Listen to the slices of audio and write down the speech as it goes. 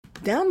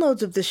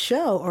Downloads of the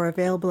show are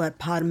available at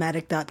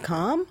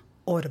Podomatic.com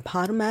or the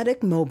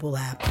Podomatic mobile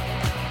app.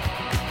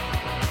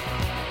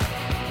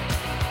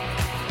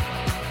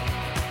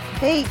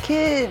 Hey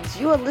kids,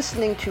 you are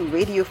listening to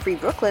Radio Free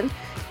Brooklyn,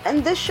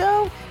 and this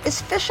show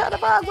is Fish Out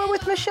of Agua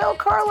with Michelle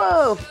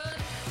Carlo.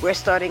 We're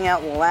starting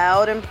out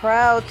loud and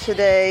proud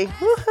today.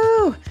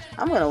 Woohoo!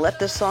 I'm going to let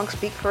this song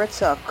speak for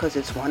itself because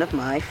it's one of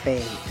my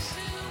faves.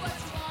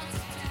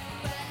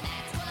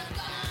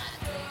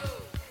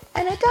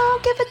 And I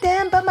don't give a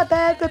damn about my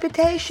bad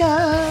reputation.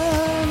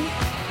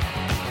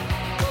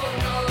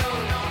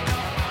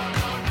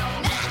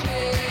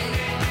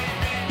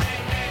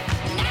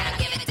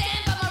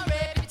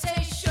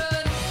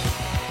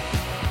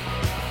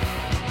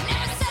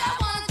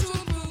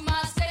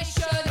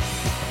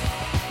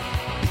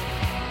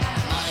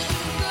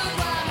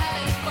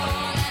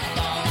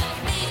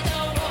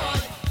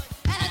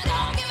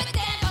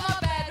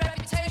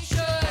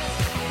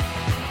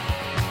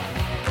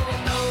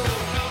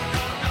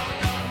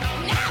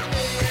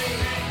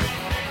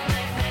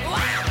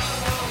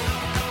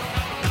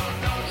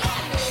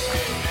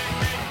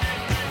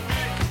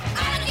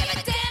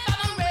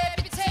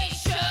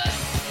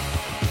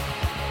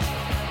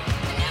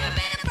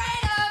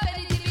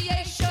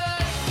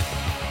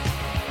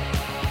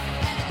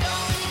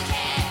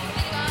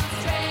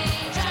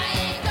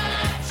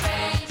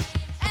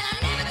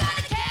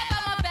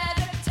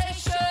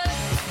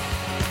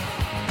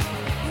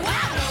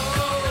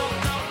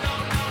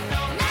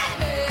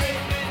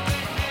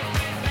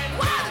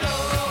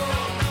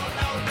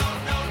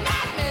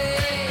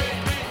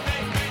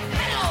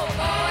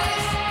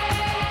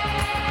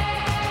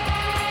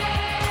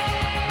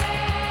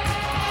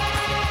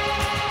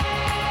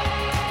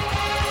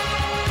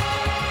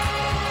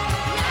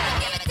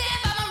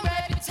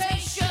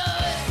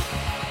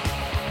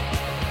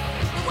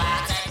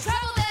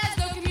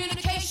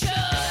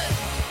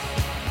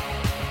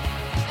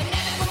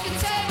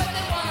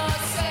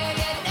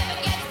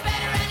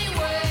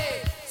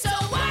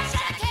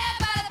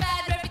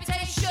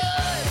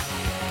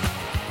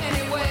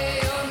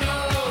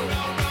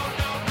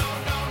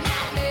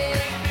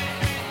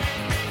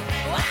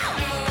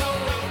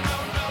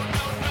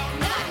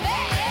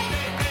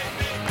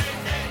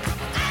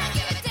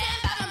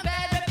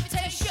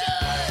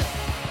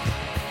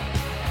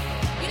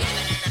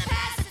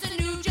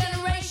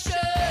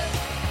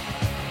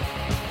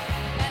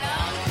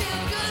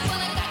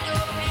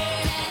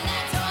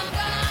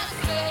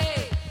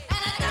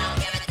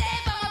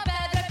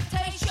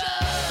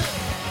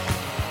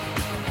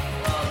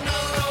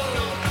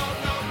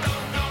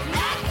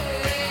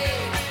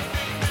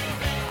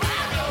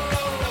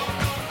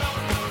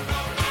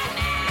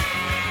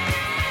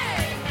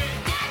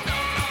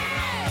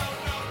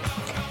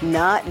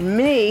 Not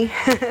me.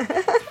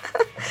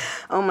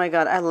 Oh my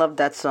God, I love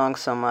that song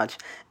so much.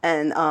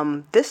 And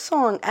this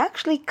song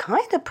actually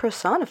kind of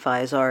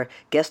personifies our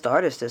guest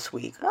artist this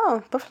week.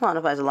 Oh,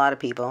 personifies a lot of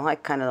people. I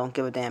kind of don't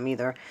give a damn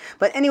either.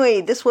 But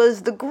anyway, this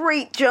was the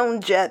great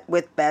Joan Jett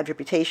with Bad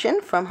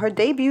Reputation from her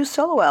debut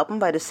solo album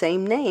by the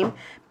same name.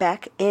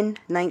 Back in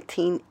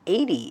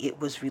 1980 it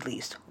was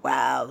released.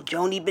 Wow,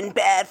 Joni been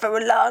bad for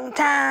a long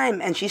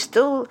time. And she's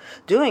still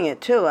doing it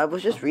too. I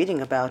was just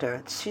reading about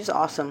her. She's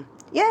awesome.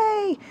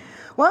 Yay!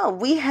 Well,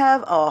 we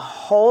have a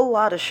whole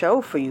lot of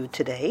show for you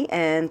today,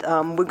 and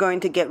we're going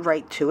to get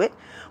right to it.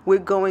 We're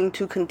going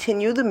to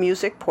continue the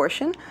music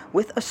portion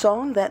with a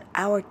song that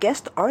our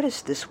guest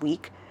artist this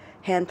week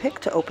handpicked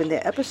to open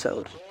their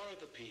episode.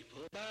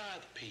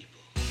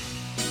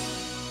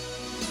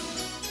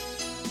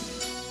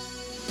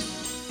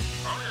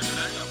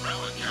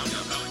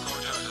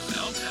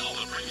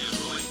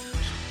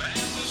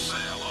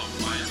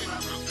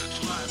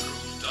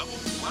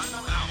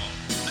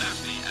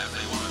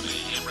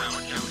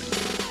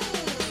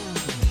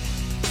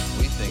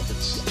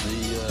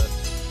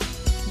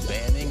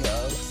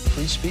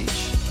 Free speech.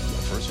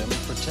 The First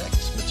Amendment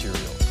protects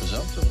material,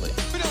 presumptively.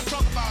 We don't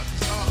talk about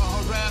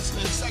harassing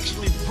and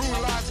sexually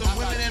brutalizing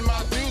women in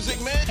my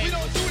music, man. We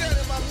don't do that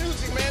in my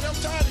music, man. I'm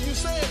tired of you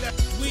saying that.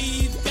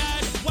 We've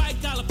got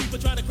white-collar people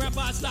trying to crap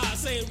our style,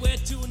 saying we're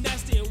too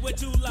nasty and we're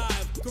too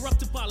live.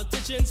 Corrupted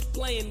politicians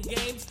playing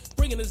games,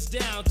 bringing us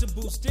down to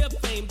boost their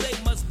fame. They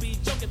must be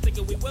joking,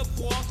 thinking we were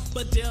poor,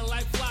 but they're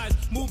like flies,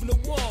 moving the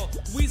wall.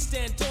 We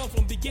stand tall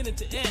from beginning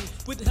to end,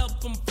 with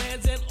help from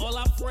fans and all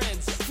our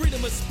friends.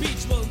 Freedom of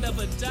speech will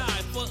never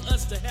die. For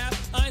us to have,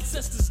 our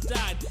ancestors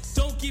died.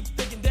 Don't keep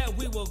thinking that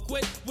we will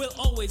quit. We'll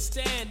always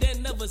stand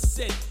and never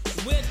sit.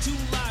 We're too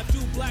live,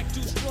 too black,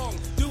 too strong,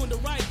 doing the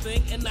right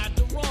thing and not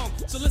the wrong.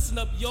 So listen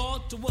up, y'all,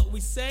 to what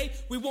we say.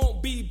 We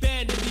won't be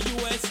banned in the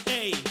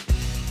USA.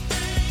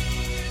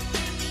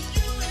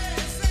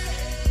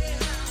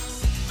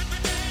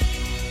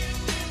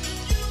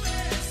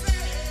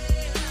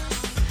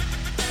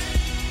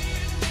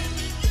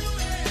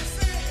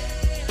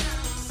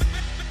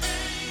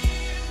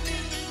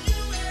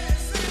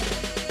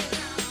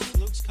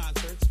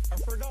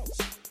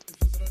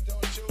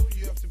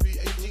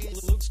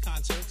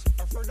 Concerts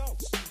are for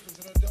adults. If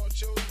it's an adult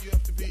show, you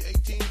have to be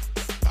 18.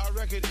 Our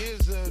record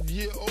is a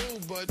year old,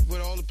 but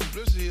with all the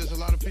publicity, there's a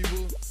lot of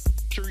people,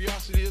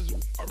 curiosity is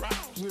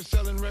aroused. We're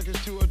selling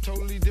records to a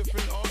totally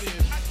different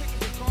audience. I take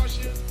the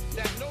precaution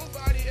that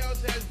nobody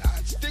else has.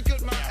 I stick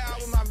with my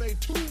album. I made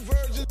two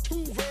versions.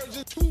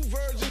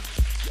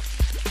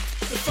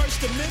 The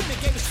First Amendment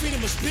gave us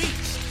freedom of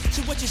speech.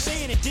 So what you're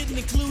saying, it didn't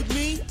include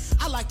me?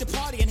 I like to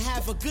party and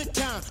have a good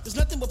time. There's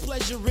nothing but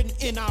pleasure written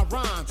in our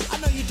rhymes. I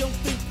know you don't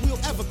think we'll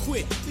ever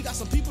quit. We got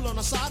some people on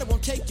our side that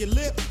won't take your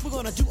lip. We're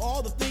gonna do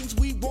all the things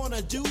we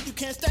wanna do. You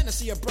can't stand to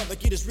see a brother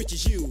get as rich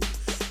as you.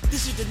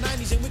 This is the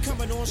 90s and we're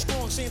coming on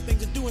strong, saying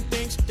things and doing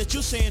things that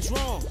you're saying's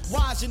wrong.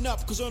 Wising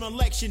up, cause on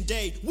election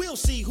day, we'll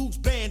see who's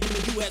banned in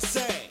the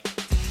USA.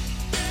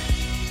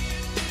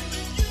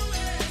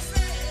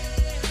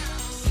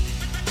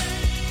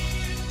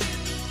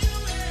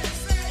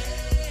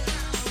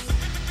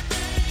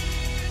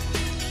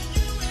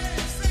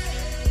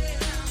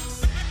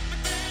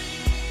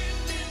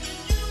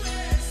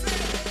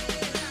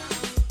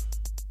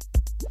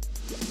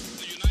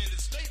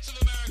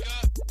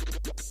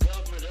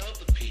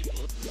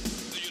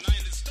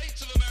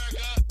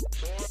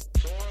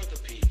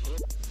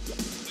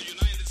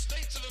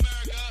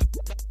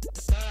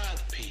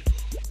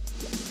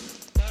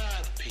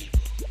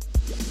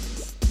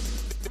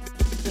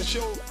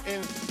 Show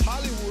in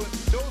Hollywood,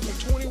 those were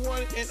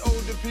 21 and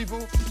older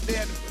people. They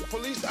had the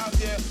police out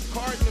there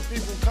carding the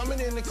people coming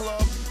in the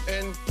club,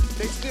 and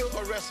they still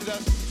arrested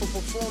us for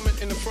performing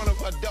in the front of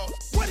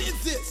adults. What is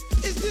this?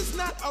 Is this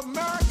not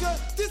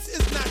America? This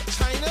is not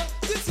China.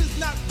 This is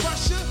not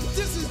Russia.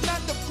 This is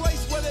not the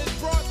place where they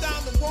brought down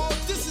the wall.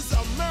 This is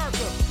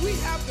America. We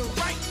have the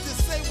right to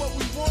say what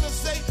we want to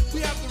say.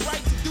 We have the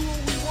right to do what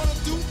we want to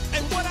do.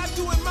 And what I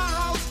do in my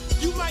house,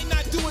 you might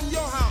not do in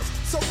your house.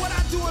 So what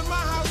I do in my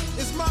house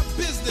is my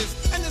business.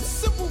 And the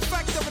simple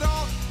fact of it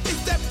all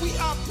is that we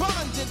are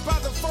bonded by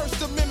the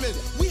First Amendment.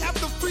 We have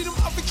the freedom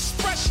of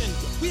expression.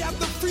 We have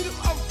the freedom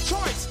of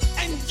choice.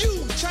 And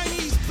you,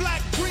 Chinese,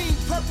 black, green,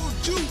 purple,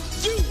 Jew,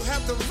 you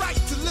have the right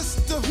to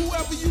listen to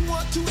whoever you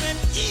want to, and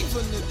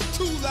even the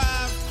Two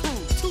Live Crew.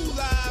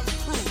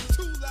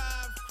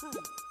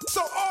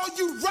 So all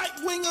you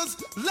right-wingers,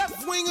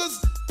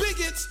 left-wingers,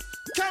 bigots,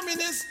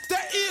 communists,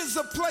 there is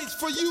a place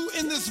for you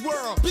in this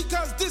world,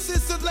 because this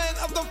is the land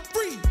of the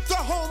free, the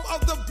home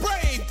of the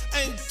brave,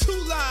 and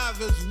Two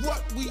Live is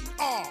what we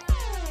are.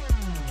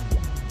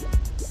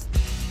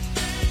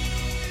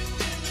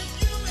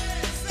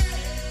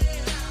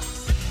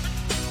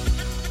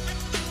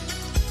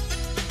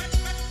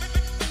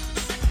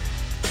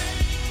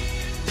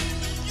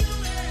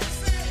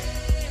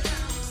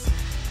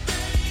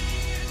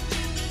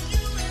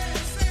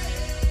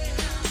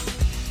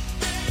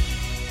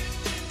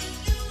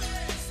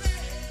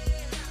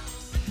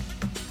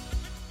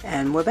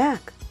 And we're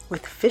back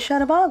with Fish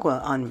Out of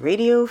Agua on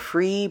Radio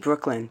Free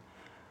Brooklyn.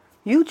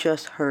 You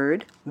just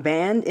heard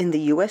Banned in the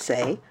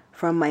USA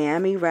from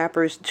Miami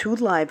rappers Two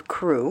Live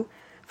Crew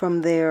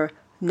from their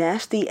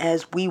Nasty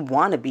As We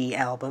Wanna Be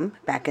album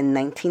back in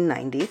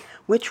 1990,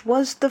 which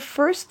was the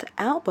first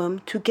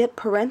album to get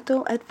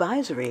parental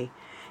advisory.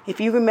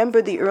 If you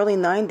remember the early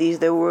 90s,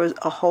 there was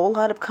a whole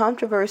lot of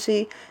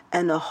controversy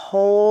and a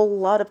whole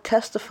lot of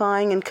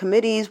testifying in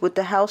committees with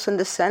the House and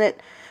the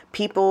Senate.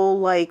 People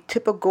like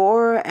Tipper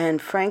Gore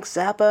and Frank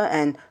Zappa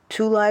and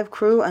Two Live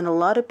Crew, and a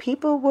lot of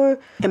people were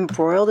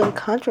embroiled in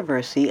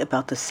controversy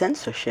about the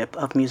censorship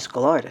of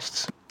musical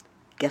artists.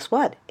 Guess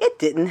what? It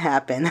didn't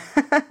happen.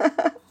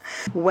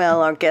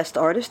 Well, our guest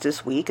artist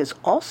this week is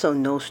also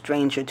no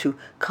stranger to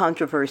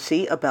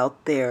controversy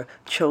about their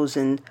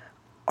chosen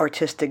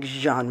artistic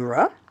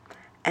genre.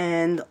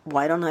 And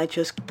why don't I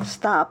just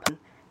stop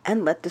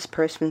and let this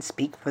person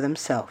speak for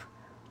themselves?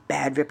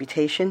 Bad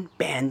reputation,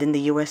 banned in the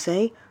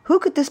USA? Who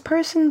could this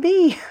person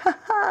be?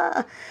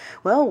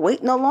 Well,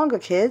 wait no longer,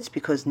 kids,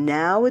 because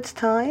now it's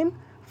time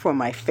for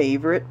my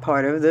favorite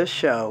part of the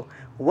show.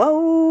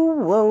 Whoa,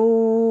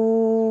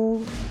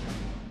 whoa.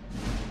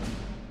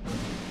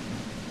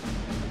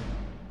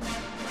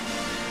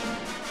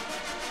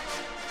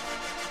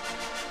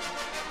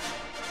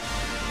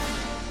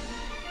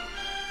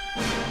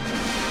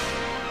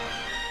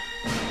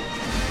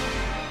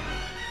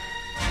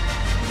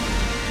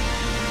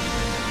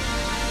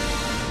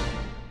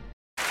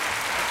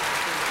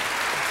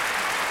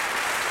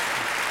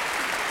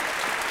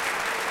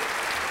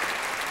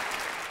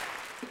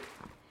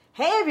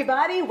 Hey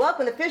everybody,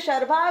 welcome to Fish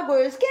Out of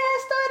Agua's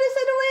Guest Artist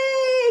of the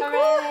Week!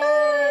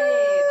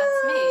 Hooray!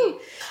 That's me.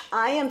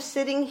 I am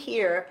sitting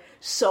here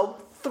so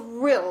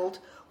thrilled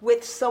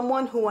with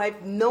someone who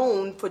I've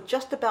known for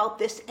just about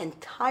this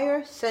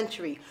entire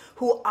century,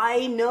 who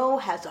I know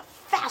has a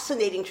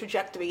fascinating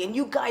trajectory, and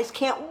you guys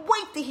can't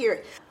wait to hear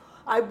it.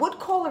 I would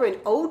call her an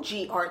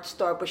OG art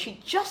star, but she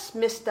just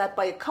missed that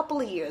by a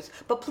couple of years.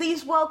 But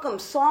please welcome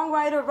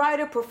songwriter,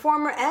 writer,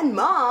 performer, and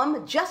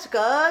mom,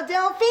 Jessica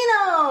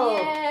Delfino.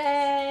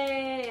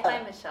 Yay!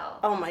 Hi, Michelle.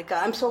 well. Oh my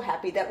God, I'm so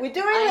happy that we're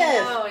doing I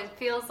this. know, it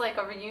feels like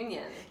a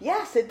reunion.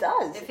 Yes, it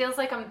does. It feels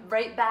like I'm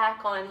right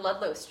back on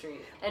Ludlow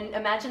Street. And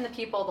imagine the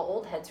people, the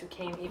old heads who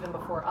came even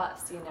before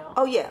us, you know.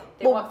 Oh yeah.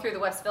 They walk through the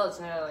West Village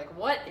and they're like,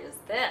 what is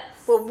this?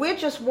 Well, we're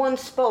just one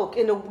spoke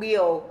in a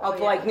wheel of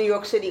yeah. like New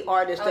York City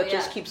artists that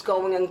just yeah. keeps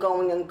going and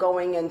going and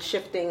going and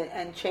shifting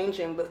and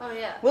changing. But Oh,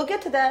 yeah. we'll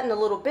get to that in a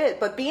little bit.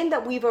 But being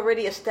that we've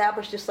already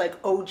established this like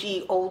OG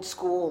old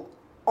school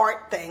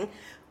art thing,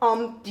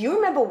 do you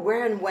remember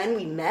where and when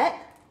we met?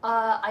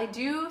 I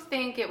do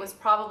think it was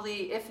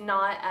probably, if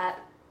not at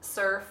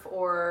Surf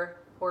or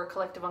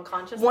Collective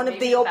Unconscious, One of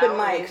maybe the open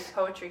Bowery mics.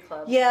 Poetry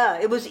Club. Yeah,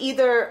 it was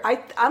either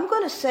I'm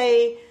going to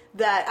say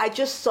that I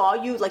just saw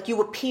you, like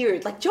you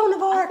appeared, like Joan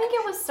of I Arc, think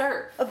it was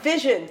Surf. a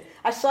vision.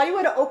 I saw you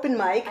at an open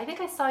mic. I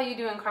think I saw you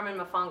doing Carmen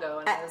Mafongo,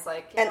 and I was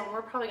like, and-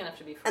 we're probably gonna have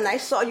to be friends. And I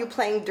saw you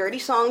playing dirty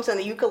songs on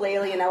the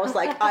ukulele, and I was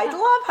like, I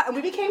love how, and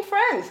we became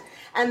friends.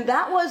 And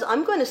that was,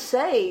 I'm going to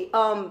say,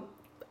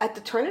 at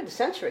the turn of the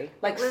century,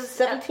 like It was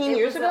 17 it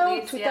years was at ago,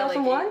 least,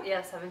 2001?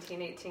 Yeah,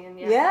 17, 18,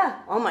 yeah. Yeah.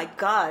 Oh my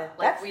God.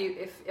 Like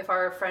if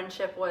our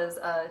friendship was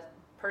a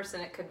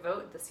person it could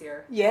vote this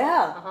year.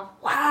 Yeah. Uh-huh.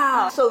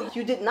 Wow. So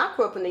you did not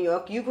grow up in New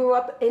York. You grew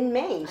up in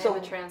Maine. I So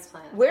have a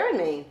transplant. where in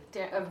Maine?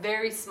 A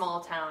very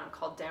small town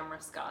called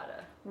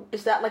Damariscotta.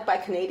 Is that like by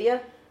Canada?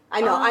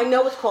 I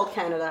know it's called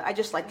Canada. I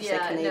just like to say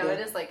Yeah, Canada. no, it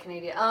is like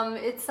Canada.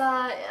 It's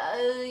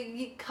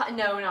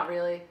no, not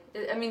really.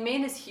 I mean,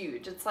 Maine is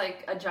huge. It's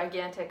like a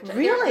gigantic.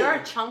 Really? There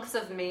are chunks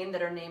of Maine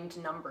that are named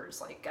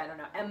numbers, like I don't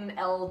know,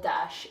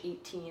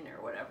 ML-18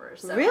 or whatever.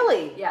 So,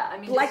 Really? Yeah, I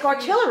mean, Like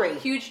just artillery?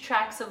 Huge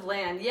tracts of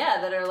land, yeah,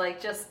 that are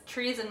like just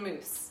trees and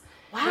moose.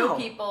 Wow. No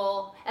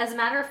people. As a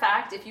matter of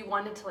fact, if you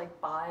wanted to like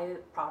buy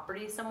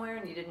property somewhere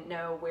and you didn't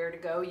know where to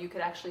go, you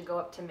could actually go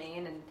up to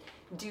Maine and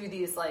do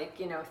these like,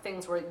 you know,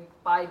 things where you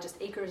buy just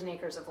acres and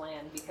acres of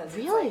land because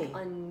Really? it's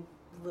like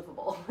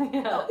unlivable.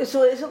 You know?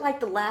 So is it like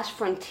the last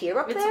frontier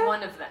up It's there?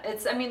 one of them.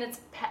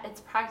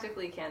 It's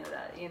practically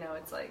Canada. You know,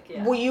 it's like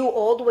yeah. Were you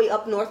all the way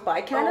up north by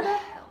Canada? Oh,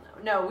 hell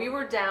no. No, we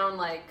were down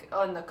like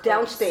on the coast.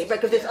 Downstate, right?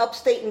 Because there's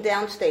upstate and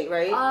downstate,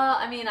 right?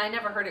 I mean, I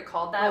never heard it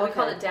called that. Oh, We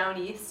called okay. it down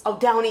east. Oh,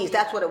 down east.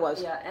 That's what it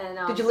was. Yeah,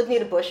 and Did you live near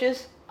the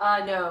bushes?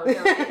 No.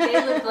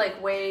 They lived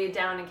like way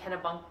down in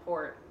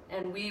Kennebunkport,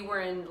 and we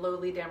were in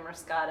lowly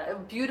Damariscotta, a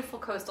beautiful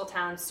coastal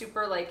town,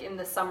 super like in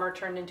the summer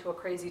turned into a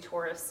crazy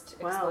tourist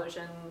Wow.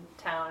 explosion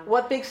town.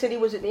 What big city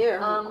was it near?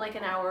 Like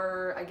an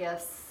hour, I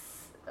guess,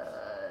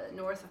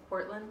 north of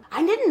Portland.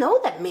 I didn't know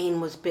that Maine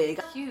was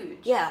big. Huge.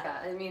 Yeah.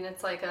 I mean,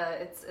 it's like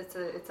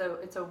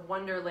it's a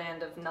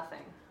wonderland of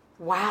nothing.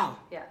 Wow.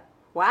 Yeah.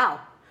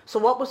 Wow. So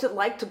what was it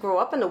like to grow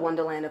up in the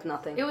wonderland of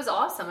nothing? It was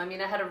awesome. I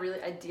mean, I had a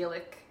really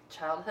idyllic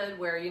childhood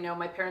where, you know,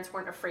 my parents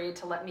weren't afraid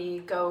to let me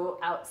go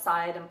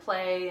outside and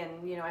play.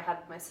 And, you know, I had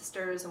my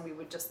sisters and we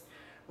would just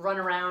run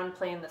around,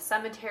 play in the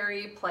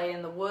cemetery, play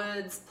in the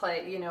woods,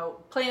 play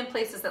in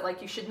places that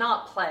like you should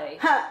not play.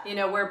 You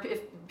know, where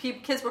if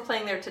kids were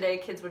playing there today,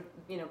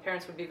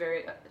 parents would be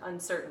very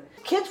uncertain.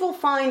 Kids will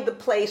find the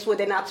place where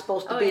they're not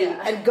supposed to Oh, be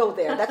yeah. and go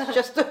there. That's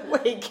just the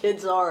way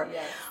kids are.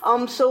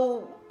 Yes.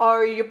 So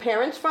are your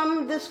parents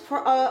from this,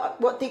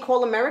 what they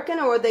call American,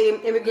 or are they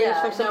immigrants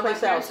from my someplace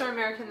parents else? are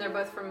American. They're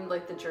both from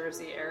like the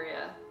Jersey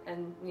area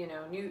and, you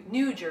know,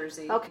 New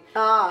Jersey. Okay.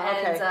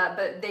 Okay. And,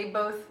 but they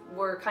both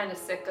were kind of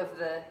sick of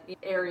the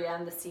area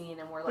and the scene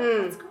and were like,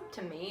 let's go up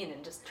to Maine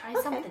and just try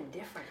something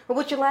different. Well,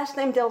 with your last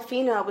name,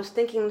 Delfina, I was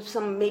thinking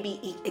some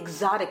maybe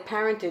exotic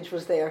parentage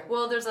was there.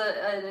 Well, there's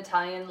an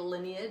Italian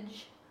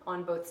lineage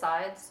on both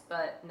sides,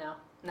 but no,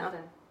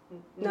 nothing.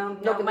 No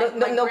my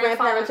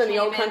grandparents in the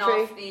old came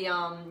country?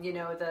 off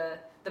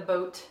the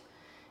boat.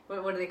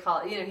 What do they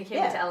call it? You know, he came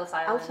Yeah, into Ellis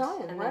Island, Ellis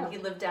Island, and wow. then he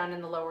lived down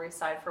in the Lower East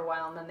Side for a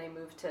while, and then they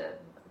moved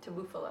to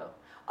Buffalo.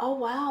 Oh,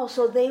 wow.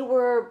 So they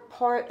were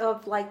part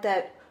of like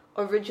that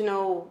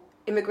original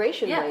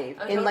immigration Yeah, wave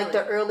oh, in like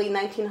the totally.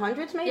 early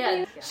 1900s, maybe?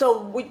 Yeah.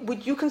 So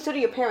would you consider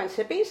your parents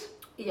hippies?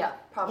 Yeah,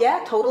 probably.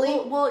 Yeah,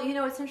 totally. Well, you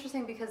know, it's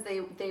interesting because they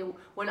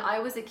when I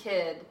was a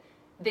kid,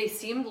 they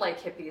seemed like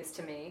hippies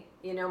to me.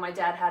 You know, my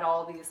dad had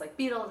all these like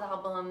Beatles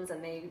albums,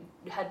 and they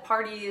had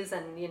parties,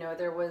 and you know,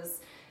 there was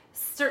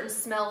certain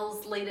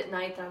smells late at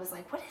night that I was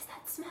like, what is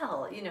that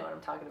smell? You know what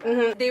I'm talking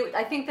about.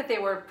 I think that they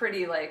were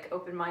pretty like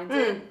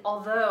open-minded,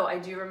 although I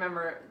do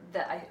remember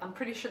that I'm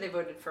pretty sure they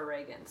voted for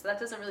Reagan, so that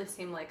doesn't really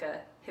seem like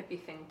a hippie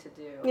thing to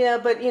do. Yeah,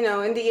 but you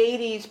know, in the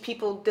 80s,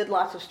 people did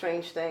lots of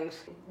strange things.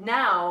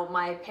 Now,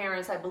 my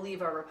parents, I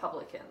believe, are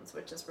Republicans,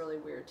 which is really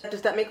weird.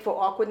 Does that make for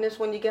awkwardness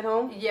when you get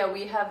home? Yeah,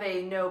 we have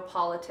a no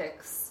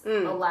politics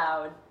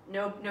allowed,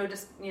 no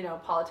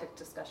politic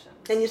discussions.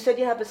 And you said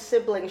you have a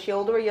sibling. Is she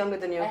older or younger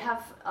than you? I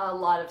have a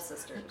lot of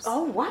sisters.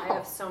 Oh, wow. I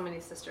have so many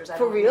sisters. I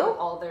For don't real? know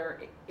all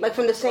their Like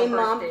from the ages or same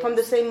mom, birthdays. from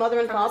the same mother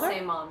and From father? the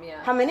same mom,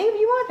 yeah. How many of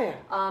you are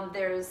there?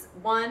 There's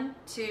 1,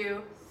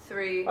 2,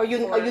 3. Are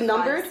you 4,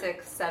 numbered? 5,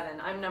 6,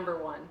 7. I'm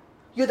number 1.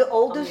 You're the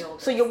oldest,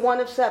 oldest. so you're one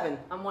of 7.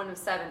 I'm one of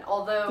 7.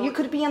 Although You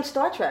could be on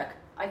Star Trek.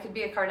 I could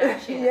be a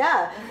Kardashian.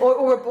 Yeah,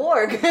 or a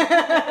Borg.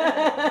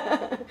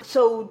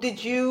 So,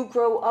 did you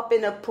grow up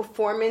in a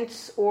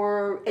performance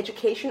or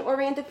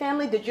education-oriented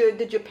family? Did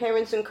your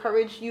parents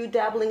encourage you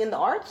dabbling in the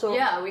arts? Or?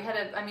 Yeah, we had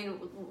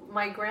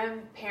my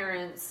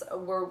grandparents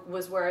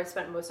was where I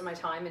spent most of my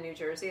time in New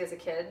Jersey as a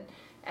kid.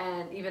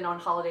 And even on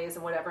holidays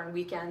and whatever, and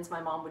weekends,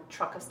 my mom would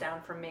truck us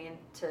down from Maine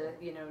to,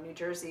 New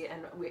Jersey,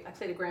 and I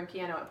played a grand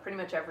piano pretty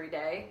much every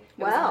day.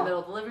 It was in the middle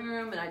of the living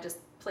room, and I just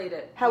played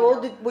it. How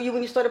old were you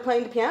when you started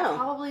playing the piano?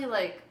 Probably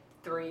like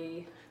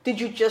 3. Did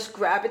you just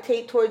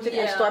gravitate towards it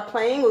and start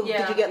playing, or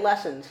did you get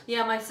lessons?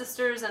 Yeah, my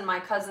sisters and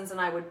my cousins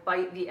and I would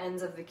bite the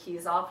ends of the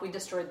keys off. We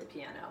destroyed the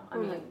piano. I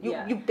mean,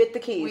 you bit the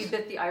keys? We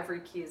bit the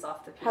ivory keys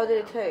off the piano. How did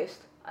it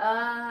taste?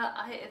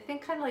 I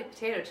think kind of like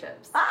potato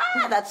chips.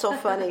 Ah, that's so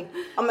funny.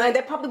 I mean,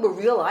 they probably were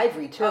real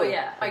ivory too. Oh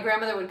yeah, my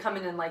grandmother would come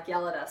in and like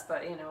yell at us,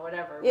 but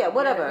whatever. Yeah,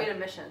 whatever. We had a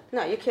mission.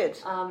 No, you're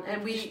kids.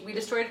 And we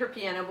destroyed her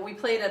piano, but we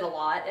played it a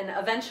lot. And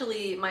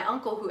eventually, my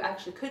uncle, who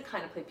actually could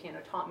kind of play piano,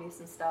 taught me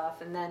some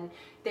stuff. And then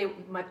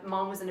my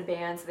mom was in a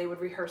band, so they would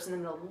rehearse in the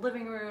middle of the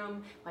living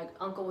room. My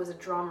uncle was a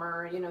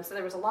drummer, so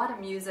there was a lot of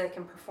music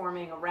and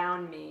performing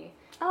around me.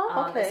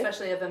 Oh, okay.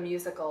 Especially of a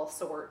musical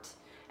sort.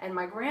 And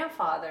my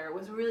grandfather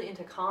was really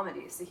into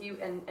comedy, so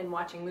and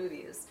watching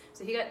movies.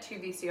 So he got 2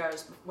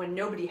 VCRs when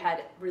nobody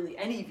had really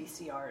any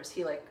VCRs.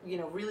 He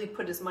really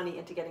put his money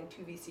into getting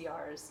 2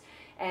 VCRs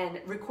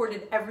and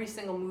recorded every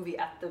single movie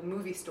at the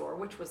movie store,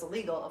 which was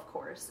illegal, of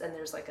course. And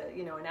there's like a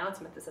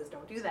announcement that says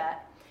don't do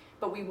that.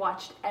 But we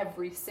watched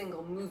every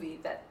single movie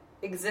that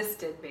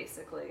existed,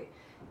 basically.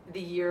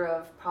 The year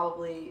of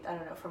probably, I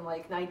don't know, from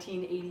like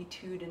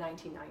 1982 to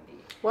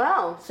 1990.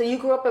 Wow. So you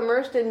grew up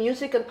immersed in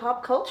music and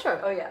pop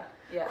culture. Oh yeah.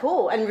 Yeah.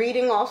 Cool. And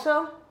reading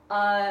also?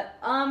 Yeah,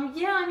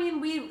 I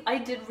mean, I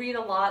did read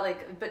a lot,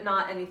 but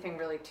not anything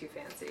really too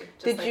fancy.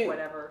 Just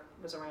whatever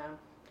was around.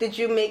 Did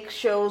you make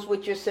shows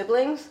with your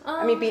siblings?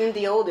 I mean, being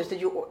the oldest,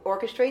 did you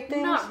orchestrate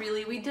things? Not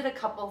really. We did a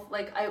couple,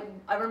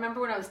 I remember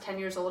when I was 10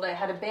 years old, I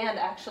had a band,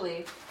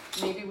 actually.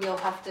 Maybe we'll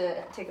have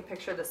to take a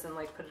picture of this and,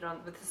 put it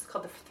on. But this is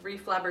called the 3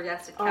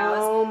 Flabbergasted Cows.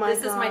 Oh, my God.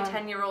 This is my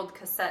 10-year-old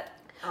cassette.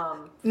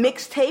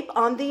 Mixtape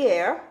on the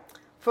air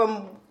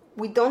from...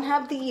 We don't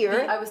have the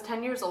year. I was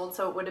 10 years old,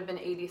 so it would have been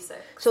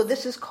 86. So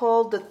this is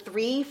called the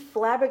 3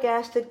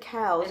 Flabbergasted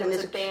Cows. And it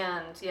was a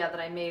band, that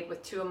I made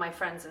with 2 of my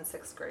friends in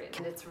 6th grade.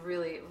 And it's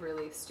really,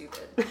 really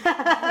stupid.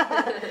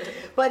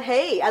 But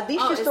hey, at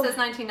least it says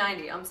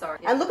 1990. I'm sorry.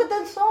 And look at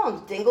those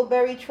songs.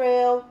 Dingleberry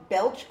Trail,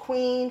 Belch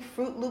Queen,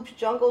 Fruit Loops,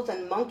 Jungles,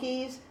 and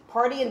Monkeys.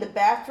 Party in the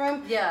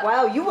Bathroom. Yeah.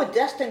 Wow, you were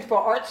destined for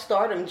art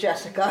stardom,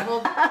 Jessica.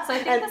 Well, so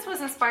I think this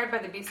was inspired by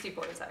the Beastie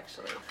Boys,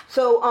 actually.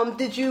 So,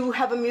 did you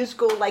have a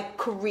musical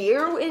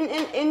career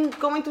in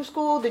going through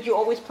school? Did you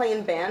always play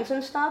in bands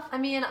and stuff? I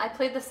mean, I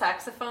played the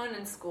saxophone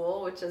in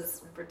school, which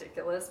is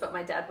ridiculous, but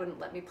my dad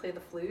wouldn't let me play the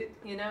flute.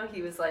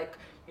 He was like,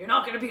 "You're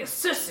not going to be a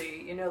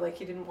sissy,"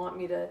 he didn't want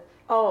me to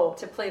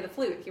play the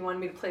flute. He wanted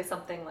me to play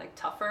something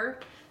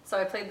tougher. So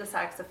I played the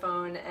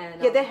saxophone,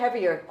 and they're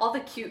heavier. All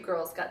the cute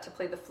girls got to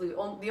play the flute.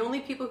 The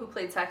only people who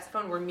played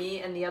saxophone were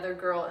me and the other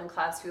girl in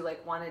class who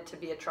wanted to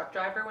be a truck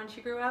driver when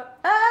she grew up.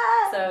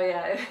 Ah! So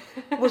yeah.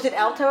 Was it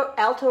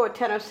alto or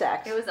tenor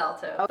sax? It was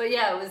alto. Oh. But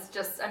yeah, it was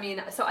just. I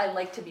mean, so I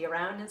like to be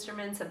around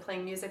instruments and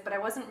playing music, but I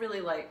wasn't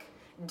really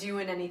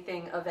doing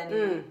anything of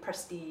any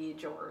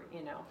prestige or.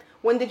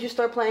 When did you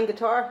start playing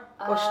guitar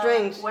or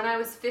strings? When I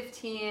was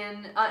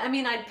 15.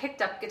 I'd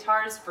picked up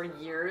guitars for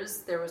years.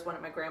 There was one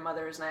at my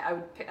grandmother's,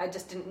 and I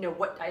just didn't know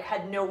I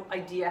had no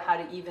idea how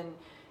to even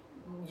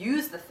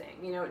use the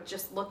thing. It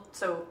just looked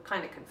so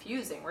kind of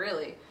confusing,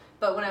 really.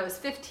 But when I was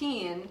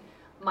 15,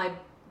 my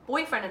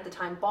boyfriend at the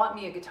time bought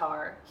me a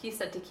guitar. He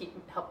said to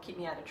help keep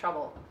me out of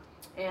trouble,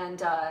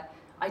 and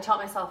I taught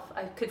myself.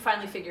 I could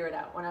finally figure it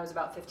out when I was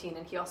about 15,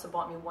 and he also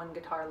bought me 1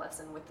 guitar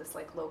lesson with this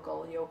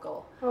local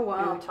yokel. Oh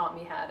wow! Who taught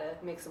me how to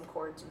make some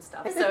chords and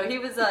stuff. So he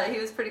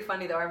was pretty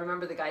funny though. I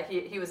remember the guy.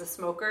 He was a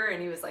smoker,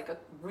 and he was a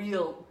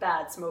real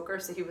bad smoker.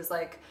 So he was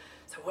like,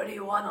 "So what do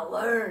you want to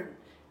learn?"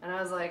 And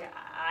I was like,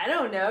 "I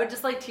don't know.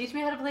 Just teach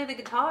me how to play the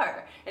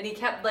guitar." And he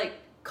kept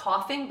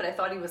coughing, but I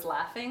thought he was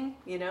laughing,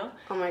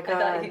 Oh my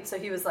God. So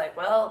he was like,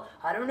 "Well,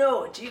 I don't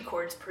know, a G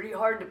chord's pretty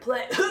hard to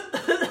play."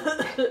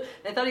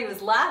 I thought he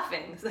was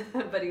laughing,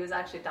 but he was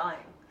actually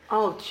dying.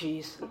 Oh,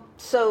 jeez.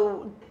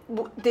 So,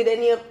 did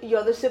any of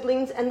your other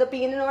siblings end up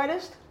being an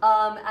artist?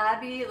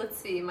 Abby, let's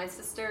see, my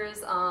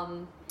sisters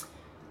are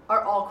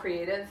all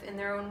creative in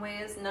their own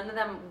ways. None of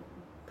them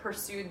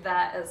pursued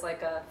that as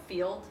a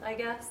field, I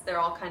guess. They're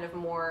all kind of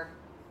more,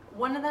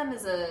 one of them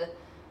is a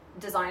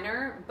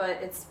designer, but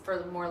it's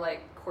for more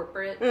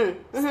corporate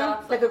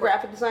stuff. Like a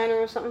graphic designer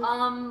or something?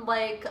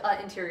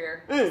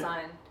 Interior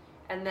design.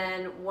 And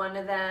then one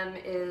of them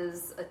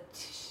is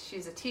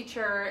she's a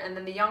teacher, and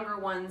then the younger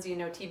ones,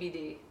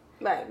 TBD.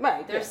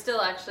 Right. They're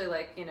still actually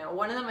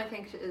one of them I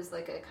think is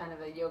a kind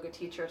of a yoga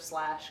teacher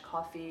 /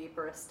 coffee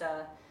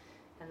barista,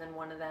 and then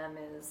one of them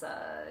is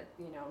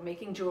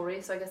making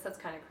jewelry. So I guess that's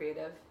kind of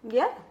creative.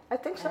 Yeah, I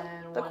think so.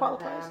 And one of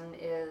them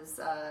is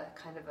I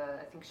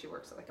think she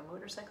works at a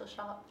motorcycle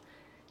shop.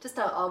 just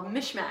a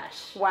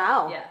mishmash.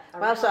 Wow. Yeah.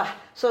 Wow.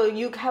 So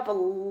you have a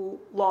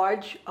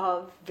large,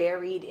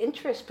 varied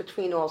interest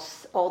between all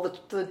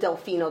the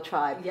Delfino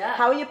tribe. Yeah.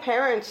 How are your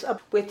parents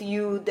with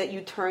you that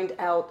you turned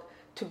out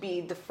to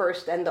be the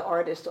first and the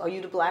artist? Are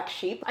you the black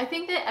sheep? I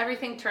think that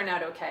everything turned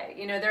out okay.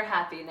 You know, they're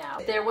happy now.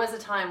 There was a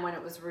time when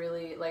it was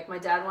really, like, my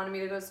dad wanted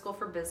me to go to school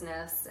for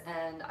business,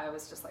 and I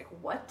was just like,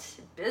 what?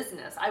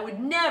 Business? I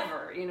would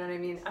never, you know what I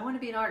mean? I want to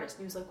be an artist.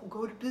 And he was like, well,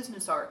 go to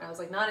business art. And I was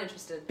like, not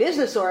interested.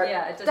 Business art?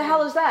 Yeah. What the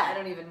hell is that? I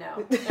don't even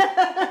know.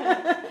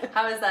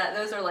 How is that?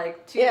 Those are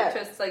like two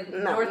twists, like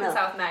north and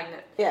south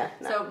magnet. Yeah.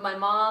 No. So my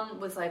mom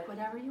was like,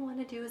 whatever you want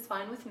to do is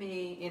fine with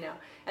me, you know.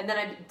 And then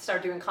I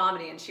started doing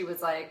comedy, and she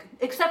was like,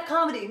 except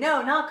comedy.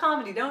 No, not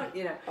comedy. Don't,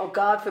 you know. Oh,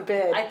 God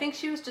forbid. I think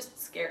she was just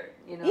scared,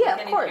 you know, Yeah, like of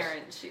any course.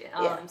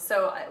 parent.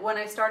 So when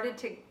I started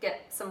to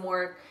get some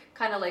more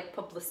kind of like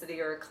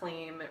publicity or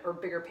acclaim or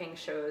bigger paying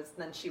shows,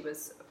 then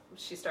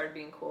she started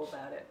being cool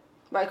about it.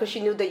 Right, because she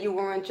knew that you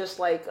weren't just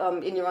like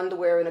in your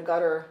underwear in a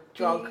gutter,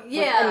 drunk,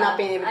 Yeah, and not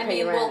being able to pay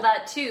your rent. well,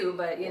 that too,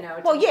 but you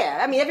know. Well, yeah,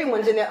 I mean,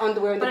 everyone's in their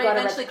underwear in the But I gutter,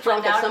 eventually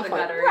drunk climbed at out some of the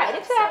point. gutter, Right,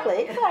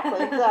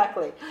 yeah,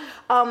 exactly.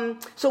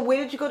 So where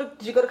did you go to?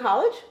 Did you go to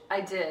college?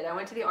 I did. I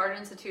went to the Art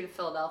Institute of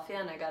Philadelphia,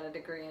 and I got a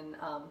degree in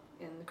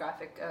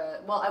graphic.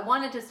 Well, I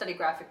wanted to study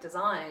graphic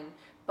design,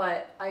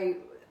 but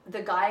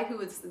the guy who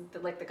was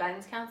the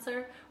guidance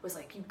counselor was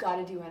like, you've got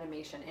to do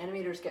animation.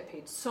 Animators get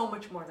paid so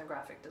much more than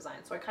graphic design.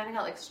 So I kind of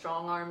got like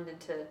strong-armed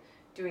into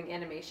doing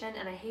animation,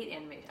 and I hate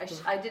animation.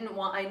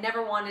 I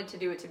never wanted to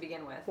do it to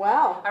begin with.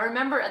 Wow. I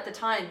remember at the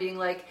time being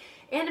like,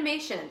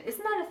 animation,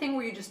 isn't that a thing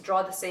where you just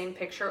draw the same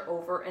picture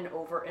over and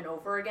over and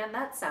over again?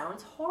 That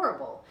sounds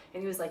horrible.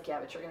 And he was like, yeah,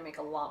 but you're going to make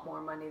a lot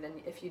more money than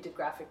if you did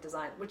graphic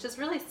design, which is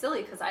really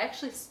silly because I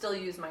actually still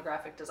use my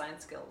graphic design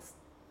skills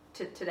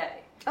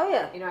today. Oh,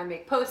 yeah. You know, I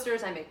make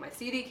posters, I make my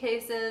CD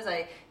cases,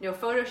 I know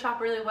Photoshop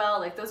really well.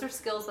 Like, those are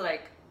skills that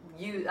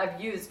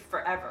I've used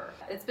forever.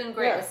 It's been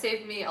great. Yeah. It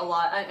saved me a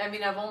lot. I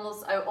mean, I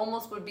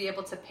almost would be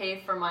able to pay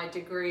for my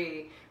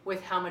degree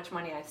with how much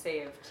money I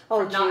saved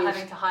from not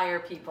having to hire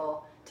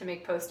people to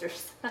make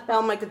posters.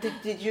 Oh my God!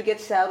 Did you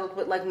get saddled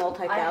with like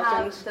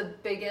multi-thousands? I have the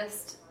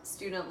biggest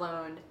student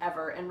loan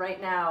ever, and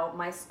right now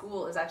my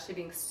school is actually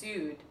being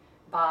sued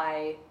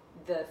by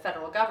the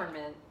federal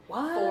government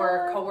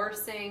for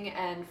coercing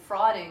and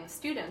frauding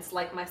students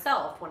like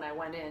myself when I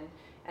went in.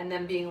 And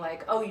then being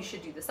like, oh, you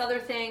should do this other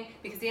thing,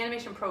 because the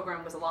animation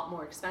program was a lot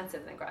more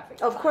expensive than graphic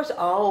design. Of course.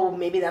 Oh,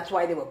 maybe that's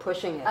why they were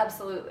pushing it.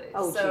 Absolutely.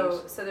 Oh,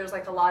 so there's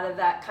like a lot of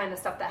that kind of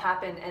stuff that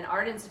happened, and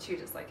Art Institute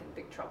is like in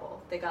big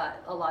trouble. They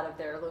got a lot of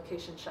their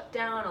locations shut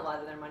down. A lot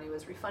of their money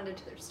was refunded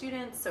to their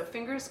students. So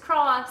fingers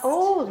crossed.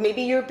 Oh,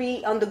 maybe you'll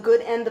be on the good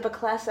end of a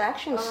class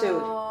action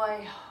suit. Oh,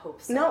 I hope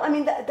so. No, I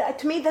mean, that,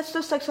 to me, that's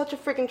just like such a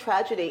freaking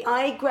tragedy.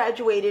 I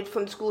graduated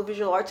from the School of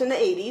Visual Arts in the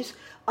 80s.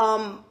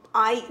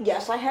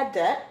 I had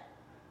debt.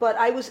 But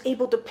I was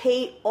able to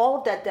pay all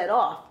of that debt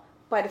off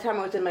by the time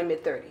I was in my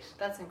mid-30s.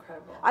 That's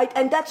incredible.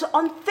 And that's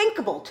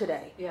unthinkable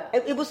today. Yeah.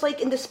 It was like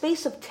in the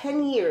space of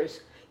 10 years,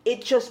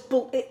 it just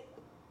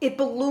it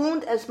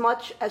ballooned as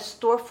much as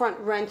storefront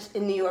rents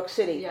in New York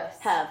City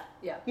have.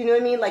 Yeah. You know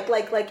what I mean? Like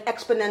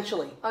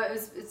exponentially. Oh,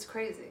 it's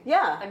crazy.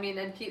 Yeah. I mean,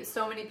 and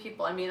so many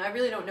people. I mean, I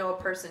really don't know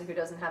a person who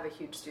doesn't have a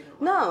huge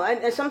student loan. No,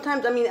 and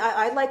sometimes, I mean,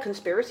 I like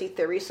conspiracy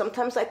theories.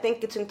 Sometimes I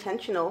think it's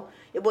intentional.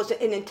 It was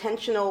an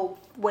intentional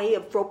way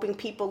of roping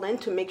people in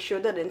to make sure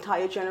that an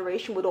entire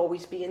generation would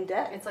always be in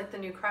debt. It's like the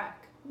new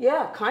crack.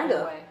 Yeah, kind In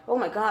a of. way. Oh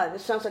my God,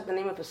 this sounds like the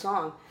name of a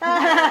song.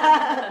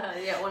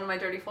 Yeah, one of my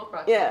Dirty Folk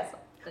Rock Yeah. songs.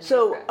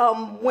 So,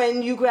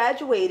 when you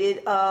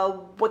graduated,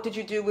 what did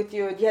you do with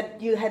your?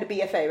 You had a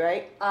BFA,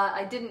 right?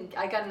 I didn't.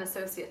 I got an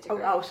associate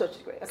degree. Oh, associate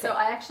degree. Okay. So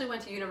I actually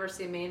went to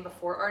University of Maine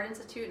before Art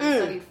Institute and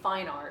studied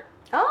fine art.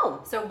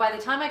 Oh. So by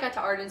the time I got to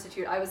Art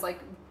Institute, I was like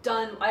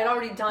done. I'd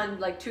already done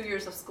like 2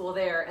 years of school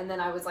there, and then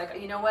I was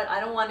like, you know what? I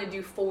don't want to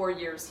do 4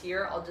 years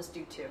here. I'll just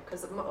do 2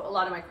 because a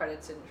lot of my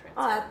credits didn't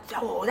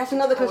transfer. That's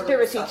another Totally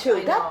conspiracy sucks. too. I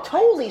know. That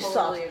totally I sucks.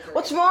 totally agree.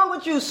 What's wrong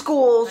with you,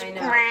 schools? I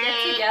know.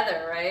 Get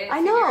together, right? I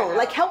Figure know. it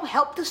Like out.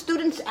 help the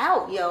students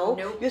out, yo.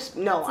 Nope.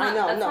 No, I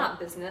know. That's No. not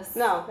business.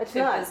 No, it's Good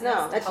not. business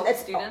No, to help it's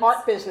students.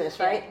 art business,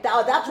 right?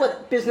 Yeah. That's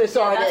what business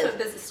art That's is. what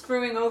this is,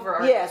 screwing over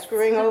artists. Yeah,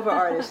 screwing over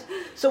artists.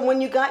 So when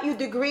you got your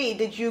degree,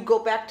 did you go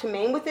back to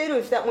Maine with it, or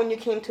is that when you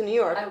came to New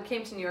York? I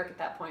came to New York at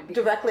that point.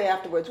 Because, Directly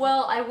afterwards.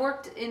 well, I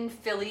worked in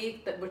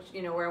Philly, which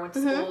where I went to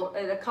Mm-hmm. school,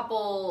 at a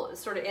couple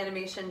sort of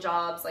animation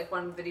jobs, like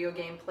one video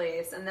game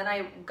place, and then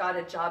I got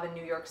a job in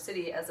New York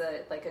City as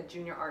a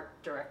junior art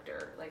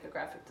director, like a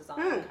graphic design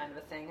kind of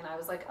a thing, and I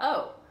was like,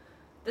 oh.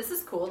 This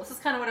is cool. This is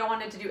kind of what I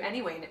wanted to do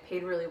anyway, and it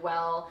paid really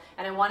well.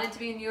 And I wanted to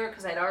be in New York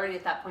because I'd already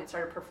at that point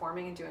started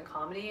performing and doing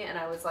comedy, and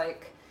I was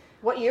like,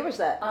 what year was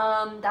that?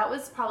 that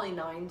was probably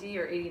 90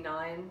 or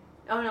 89.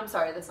 Oh, no, I'm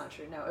sorry, that's not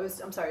true. No, it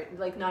was, I'm sorry,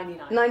 like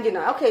 99.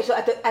 99. Okay, so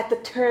at the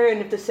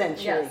turn of the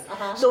century. Yes,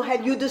 uh-huh. So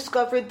had you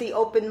discovered the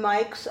open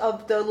mics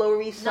of the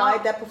Lower East Side,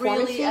 Not that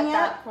performance really scene at yet?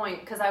 that point,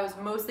 because I was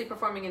mostly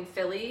performing in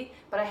Philly,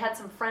 but I had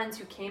some friends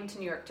who came to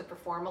New York to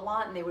perform a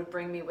lot, and they would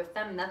bring me with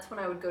them, and that's when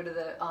I would go to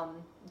the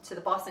to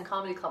the Boston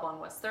Comedy Club on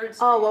West 3rd Street.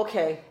 Oh,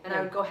 okay. And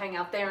I would go hang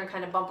out there and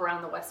kind of bump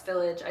around the West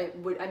Village. I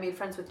made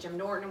friends with Jim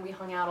Norton, and we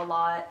hung out a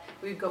lot.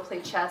 We would go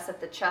play chess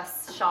at the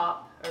chess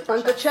shop.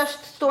 On the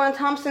chess store on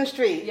Thompson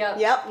Street.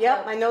 Yep.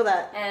 I know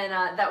that. And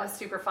that was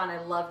super fun.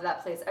 I loved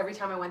that place. Every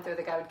time I went there,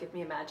 the guy would give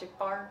me a magic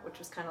bar, which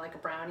was kind of like a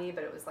brownie,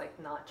 but it was like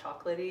not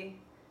chocolatey.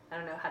 I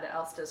don't know how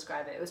else to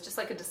describe it. It was just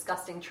like a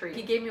disgusting treat.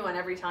 He gave me one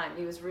every time.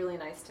 He was really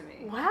nice to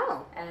me.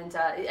 Wow. And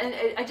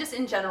I just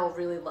in general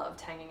really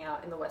loved hanging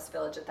out in the West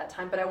Village at that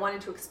time. But I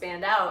wanted to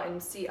expand out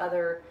and see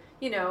other,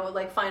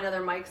 like find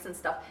other mics and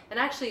stuff. And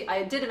actually,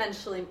 I did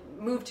eventually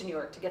move to New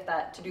York to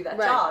do that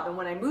right. job. And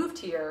when I moved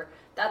here,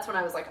 that's when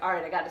I was like, all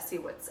right, I got to see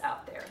what's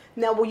out there.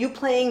 Now, were you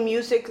playing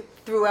music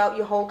throughout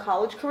your whole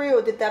college career,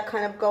 or did that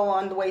kind of go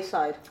on the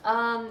wayside?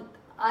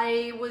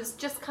 I was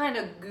just kind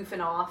of goofing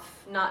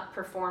off, not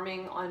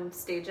performing on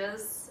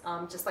stages,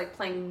 just like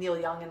playing Neil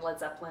Young and Led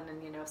Zeppelin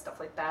and, stuff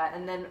like that.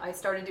 And then I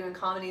started doing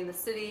comedy in the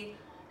city.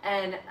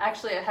 And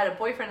actually, I had a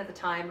boyfriend at the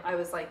time. I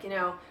was like,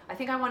 I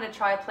think I want to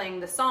try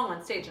playing this song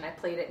on stage. And I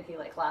played it, and he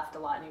laughed a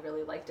lot, and he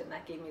really liked it. And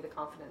that gave me the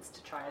confidence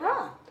to try it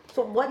out.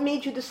 So what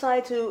made you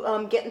decide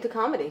to get into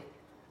comedy?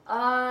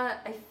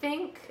 I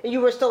think...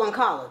 You were still in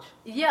college?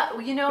 Yeah,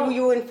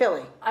 You were in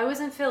Philly? I was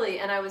in Philly,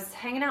 and I was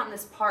hanging out in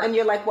this park. And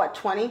you're like, what,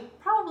 20?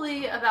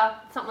 Probably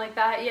about something like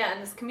that, yeah.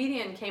 And this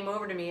comedian came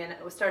over to me, and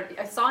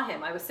I saw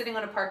him. I was sitting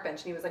on a park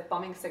bench, and he was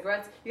bumming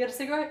cigarettes. You got a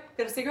cigarette?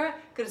 Got a cigarette?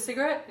 Got a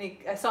cigarette? And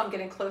I saw him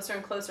getting closer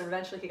and closer, and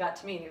eventually he got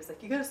to me, and he was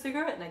like, you got a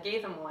cigarette? And I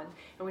gave him one,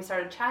 and we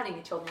started chatting.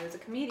 He told me he was a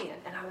comedian,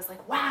 and I was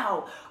like,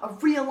 wow, a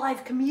real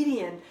life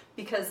comedian,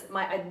 because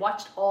I'd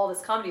watched all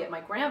this comedy at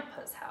my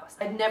grandpa's house.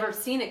 I'd never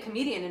seen a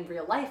comedian in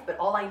real life, but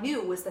all I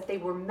knew was that they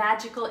were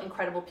magical,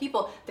 incredible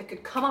people that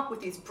could come up with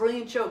these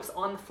brilliant jokes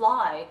on the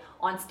fly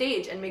on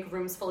stage and make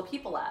rooms full of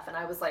people laugh. And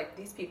I was like,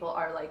 these people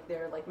are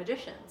they're like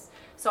magicians.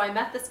 So I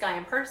met this guy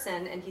in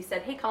person, and he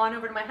said, hey, come on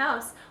over to my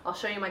house. I'll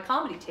show you my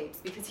comedy tapes,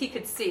 because he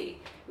could see.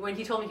 When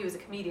he told me he was a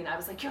comedian, I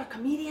was like, you're a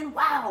comedian?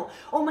 Wow.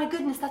 Oh my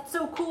goodness, that's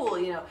so cool,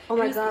 Oh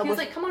my God. He was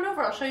like, come on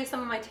over, I'll show you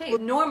some of my tapes.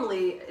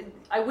 Normally,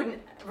 I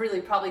wouldn't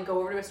really probably go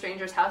over to a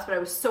stranger's house, but I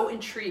was so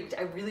intrigued.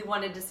 I really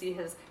wanted to see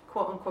his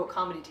quote-unquote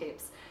comedy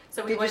tapes.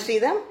 So Did you see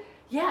them?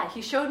 Yeah,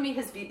 he showed me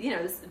his,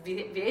 this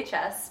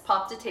VHS,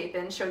 popped a tape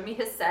in, showed me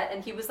his set,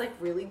 and he was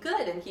really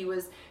good. And he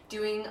was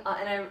doing,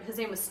 his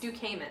name was Stu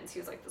Kamens. He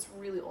was this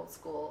really old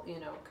school,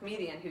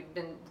 comedian who'd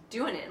been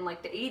doing it in the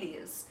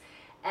 80s.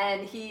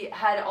 And he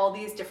had all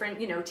these different,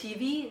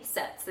 TV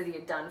sets that he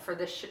had done for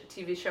this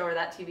TV show or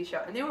that TV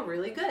show, and they were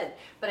really good.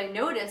 But I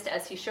noticed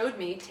as he showed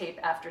me tape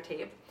after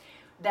tape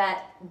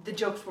that the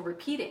jokes were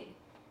repeating.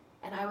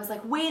 And I was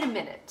like, wait a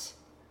minute.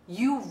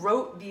 You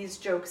wrote these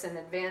jokes in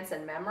advance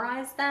and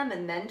memorized them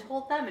and then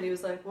told them? And he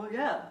was like, well,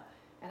 yeah.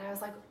 And I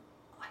was like,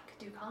 I could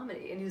do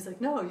comedy. And he was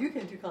like, no, you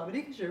can't do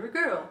comedy because you're a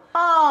girl.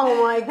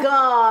 Oh, my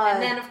God.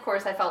 And then, of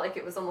course, I felt like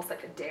it was almost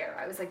like a dare.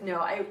 I was like, no,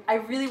 I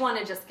really want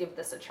to just give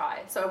this a try.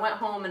 So I went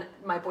home, and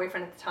my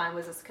boyfriend at the time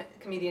was this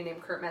comedian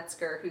named Kurt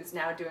Metzger, who's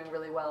now doing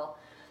really well.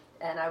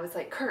 And I was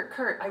like,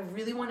 Kurt, I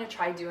really want to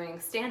try doing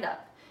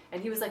stand-up.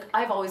 And he was like,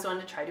 I've always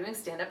wanted to try doing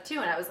stand-up too.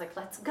 And I was like,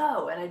 let's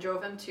go. And I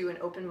drove him to an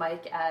open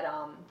mic at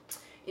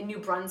in New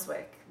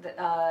Brunswick,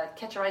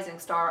 Catch a Rising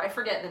Star. I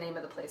forget the name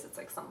of the place. It's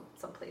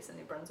some place in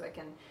New Brunswick.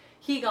 And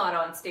he got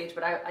on stage,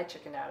 but I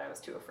chickened out. I was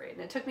too afraid. And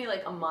it took me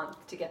a month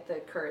to get the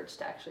courage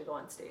to actually go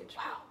on stage.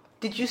 Wow.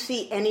 Did you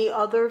see any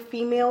other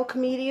female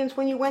comedians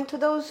when you went to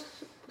those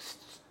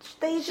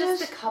stages?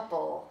 Just a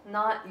couple.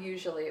 Not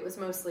usually. It was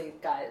mostly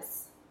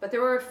guys. But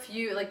there were a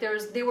few,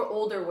 they were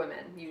older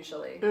women,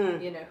 usually,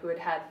 who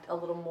had a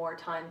little more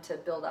time to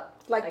build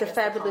up, the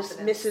fabulous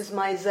Mrs.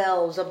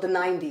 Meisels of the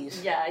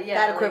 90s. Yeah.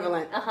 That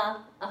equivalent.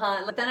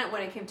 Then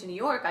when I came to New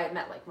York, I had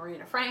met,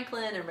 Marina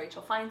Franklin and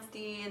Rachel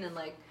Feinstein and,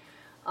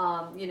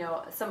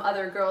 some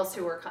other girls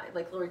who were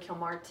like Lori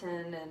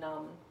Kilmartin and...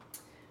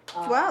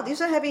 wow,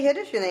 these are heavy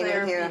hitters you're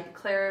naming here.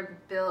 Claire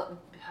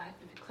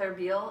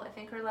Beal, I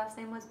think her last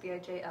name was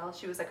Bijl.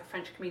 She was a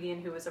French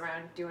comedian who was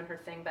around doing her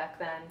thing back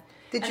then.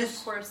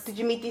 Did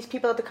you meet these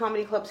people at the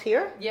comedy clubs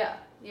here? Yeah.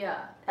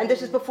 And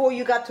this is before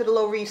you got to the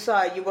Lower East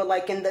Side. You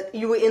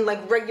were in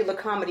regular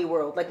comedy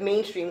world,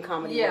 mainstream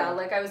comedy world.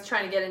 Yeah, I was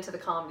trying to get into the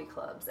comedy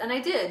clubs. And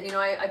I did.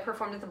 I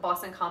performed at the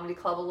Boston Comedy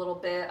Club a little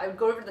bit. I would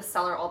go over to the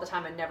Cellar all the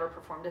time. I never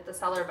performed at the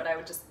Cellar, but I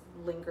would just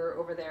linger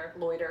over there,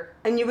 loiter.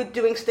 And you were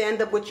doing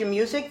stand-up with your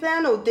music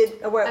then?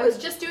 I was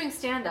just doing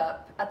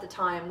stand-up at the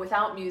time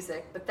without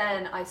music, but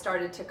then I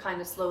started to kind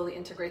of slowly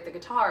integrate the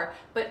guitar.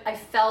 But I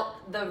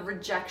felt the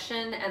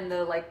rejection and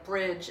the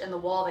bridge and the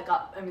wall that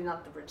got,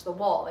 the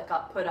wall that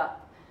got put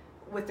up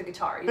with the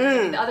guitar.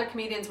 The other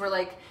comedians were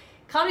like,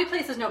 comedy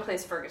place is no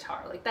place for a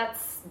guitar.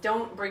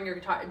 Don't bring your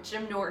guitar.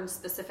 Jim Norton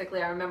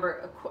specifically, I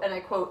remember, and I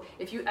quote,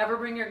 if you ever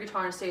bring your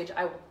guitar on stage,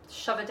 I will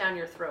shove it down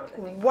your throat.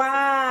 I think.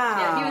 Wow.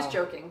 Yeah, he was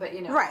joking, but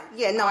Right,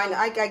 yeah, no,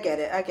 I get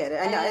it.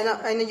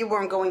 I know you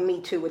weren't going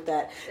Me Too with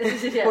that.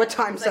 Yeah, what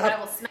time's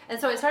up? And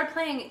so I started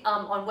playing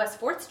on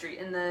West 4th Street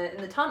in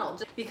the tunnel,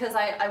 just because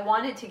I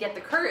wanted to get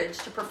the courage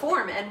to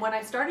perform. And when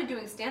I started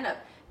doing stand-up,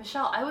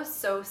 Michelle, I was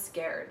so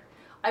scared.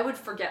 I would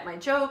forget my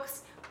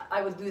jokes.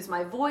 I would lose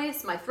my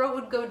voice. My throat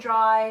would go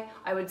dry.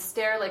 I would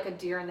stare like a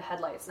deer in the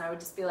headlights, and I would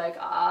just be like,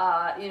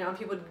 and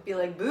people would be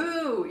like,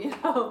 boo,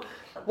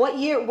 What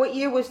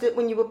year was it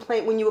when you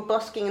were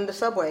busking in the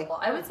subway? Well,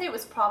 I would say it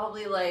was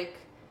probably like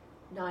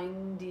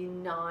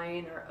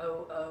 99 or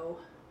 00.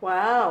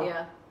 Wow.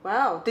 Yeah.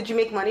 Wow. Did you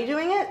make money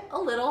doing it? A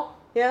little.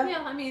 Yeah?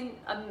 Yeah, I mean,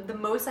 the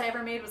most I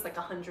ever made was like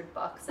 $100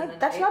 in a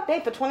That's night. not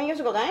bad. For 20 years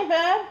ago, that ain't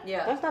bad.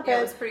 Yeah. That's not Yeah, bad.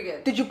 it was pretty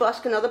good. Did you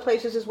busk in other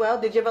places as well?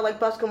 Did you ever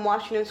busk in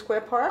Washington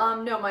Square Park?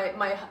 No,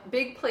 my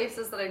big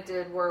places that I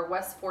did were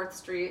West 4th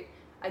Street.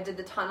 I did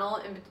the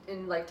tunnel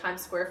in like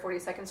Times Square,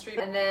 42nd Street.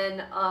 And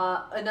then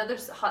another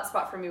hot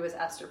spot for me was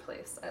Astor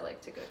Place. I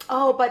like to go to.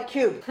 Oh, by the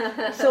Cube.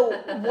 So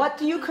what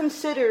do you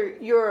consider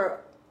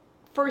your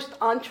first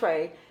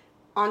entree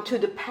onto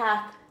the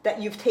path that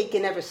you've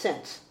taken ever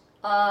since?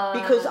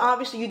 Because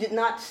obviously you did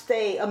not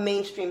stay a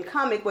mainstream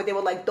comic where they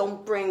were like,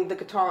 don't bring the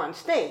guitar on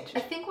stage.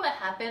 I think what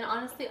happened,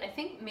 honestly, I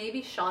think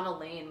maybe Shauna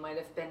Lane might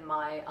have been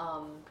my...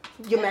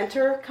 Your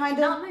mentor, kind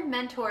of? Not my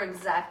mentor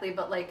exactly,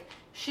 but like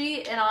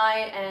she and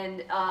I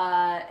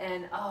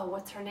and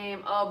what's her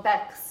name? Oh,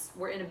 Bex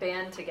were in a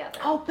band together.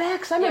 Oh,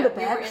 Bex. I remember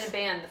We Bex. were in a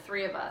band, the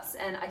three of us,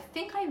 and I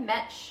think I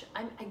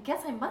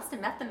guess I must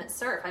have met them at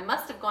Surf. I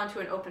must have gone to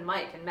an open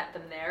mic and met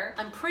them there.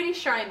 I'm pretty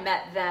sure I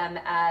met them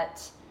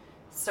at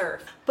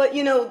Surf. But,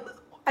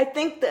 I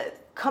think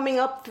that coming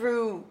up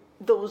through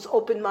those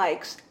open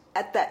mics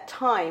at that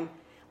time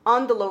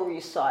on the Lower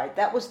East Side,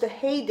 that was the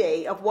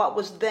heyday of what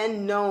was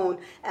then known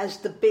as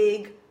the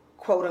big,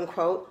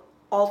 quote-unquote,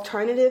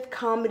 alternative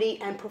comedy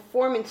and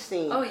performance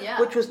scene. Oh, yeah.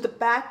 Which was the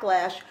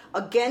backlash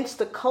against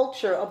the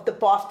culture of the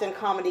Boston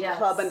Comedy Yes.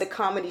 Club and the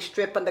Comedy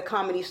Strip and the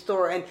Comedy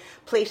Store and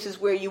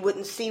places where you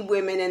wouldn't see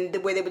women and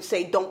where they would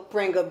say, don't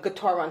bring a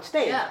guitar on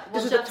stage. Yeah, This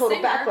well, was Jeff a total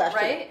Singer, backlash.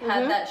 right? To it.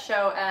 Had that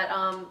show at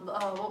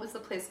what was the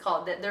place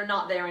called? They're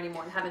not there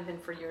anymore and haven't been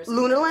for years.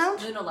 Luna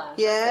Lounge? Luna Lounge.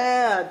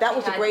 Yeah, that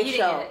was a had great Eating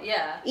show. It,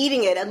 yeah.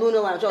 Eating It at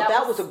Luna Lounge. Oh, That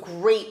that was was- a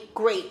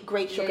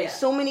great showcase. Yeah.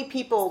 So many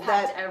people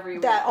Packed every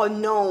week. that are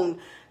known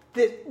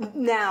that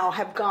now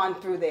have gone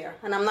through there,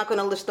 and I'm not going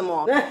to list them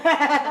all.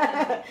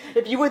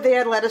 If you were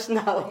there, let us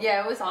know.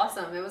 Yeah, it was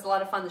awesome. It was a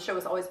lot of fun. The show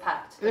was always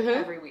packed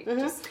every week.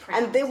 Just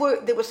crammed. And there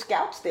were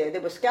scouts there.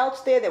 There were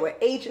scouts there. There were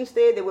agents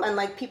there. And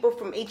like people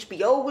from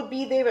HBO would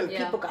be there, and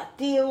Yeah. people got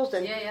deals.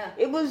 And Yeah.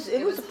 it was a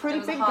pretty it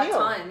was big a hot deal.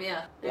 time,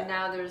 yeah. Yeah. And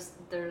now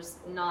there's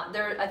not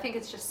there. I think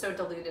it's just so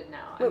diluted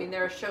now. I Well- mean,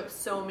 there are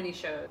so many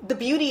shows. The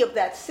beauty of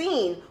that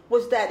scene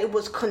was that it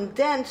was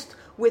condensed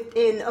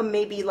within a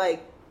maybe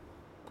like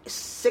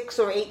 6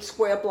 or 8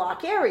 square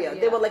block area. Yeah.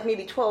 There were like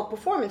maybe 12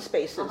 performance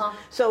spaces. Uh-huh.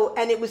 So,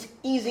 and it was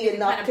easy You can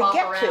enough kind of to bop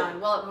get around. to.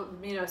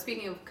 Well,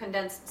 speaking of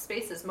condensed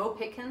spaces, Mo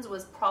Pitkins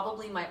was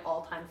probably my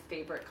all-time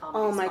favorite comedy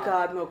Oh my spot.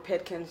 God, Mo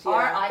Pitkins! Yeah,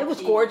 R.I.P. it was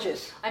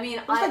gorgeous. I mean,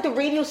 It was like the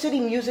Radio City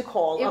Music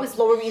Hall It of was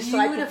Lower East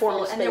Side beautiful,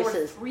 performance and there were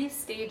spaces. 3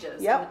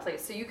 stages Yep. in the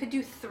place, so you could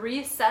do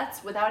 3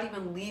 sets without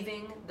even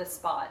leaving the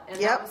spot, and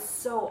Yep. that was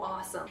so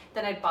awesome.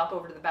 Then I'd bop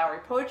over to the Bowery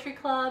Poetry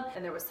Club,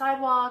 and there was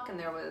Sidewalk, and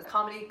there was a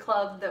comedy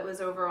club that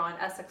was over on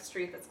Essex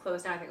Street that's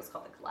closed now. I think it was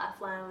called like Laugh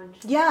Lounge.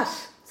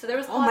 Yes. So there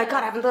was a Oh lot my of,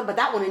 God, I haven't thought about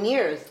that one in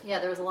years. yeah,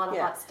 there was a lot of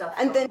Yeah. hot stuff.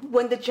 And going then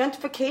when the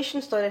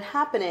gentrification started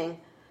happening,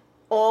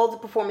 all the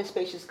performance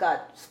spaces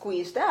got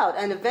squeezed out,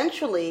 and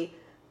eventually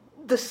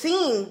the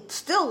scene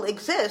still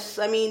exists.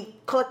 I mean,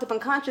 Collective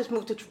Unconscious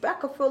moved to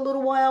Tribeca for a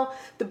little while.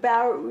 The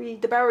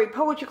Bowery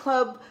Poetry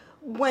Club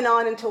went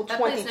on until that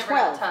place never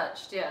 2012. got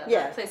touched. Yeah,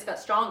 Yeah. that place got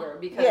stronger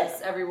because Yeah.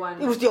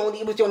 everyone. It was the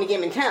only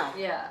game in town.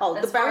 Yeah. Oh,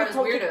 as the far Bowery as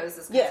Poetry- weirdos is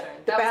concerned, Yeah,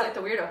 the that was Bow- like the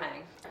weirdo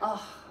hang.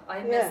 Oh, I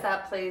Yeah. miss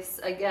that place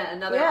again.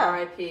 Another Yeah,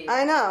 RIP.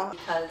 I know.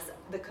 Because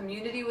the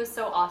community was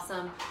so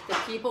awesome. The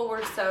people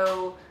were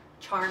so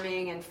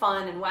charming and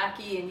fun and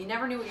wacky, and you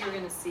never knew what you were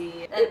going to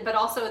see. But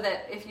also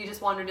that if you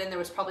just wandered in, there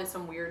was probably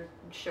some weird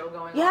show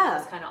going on. Yeah. That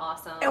was kind of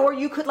awesome. Or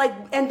you could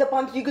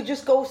you could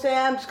just go say,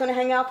 I'm just going to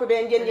hang out for a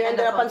bit, and you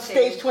ended up on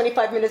stage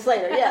 25 minutes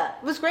later. Yeah,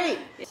 it was great.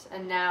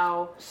 And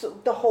now, So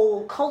the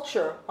whole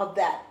culture of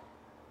that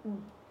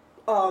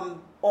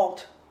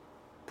alt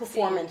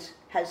performance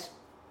has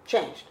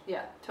changed.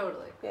 yeah,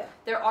 totally. Yeah.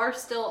 There are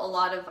still a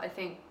lot of, I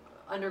think,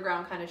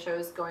 underground kind of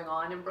shows going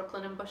on in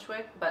Brooklyn and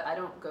Bushwick, but I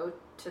don't go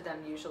to them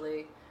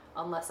usually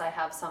unless I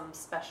have some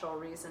special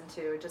reason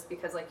to, just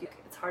because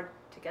it's hard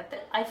to get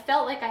there. I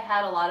felt like I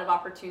had a lot of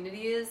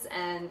opportunities,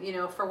 and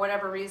for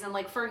whatever reason,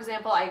 like for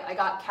example, I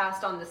got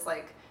cast on this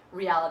like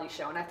reality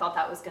show, and I thought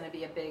that was going to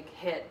be a big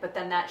hit, but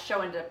then that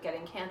show ended up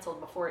getting canceled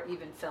before it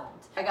even filmed.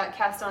 I got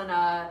cast on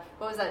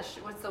what was that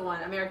what's the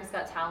one, America's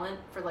Got Talent,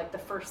 for like the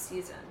first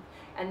season.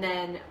 And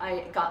then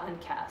I got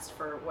uncast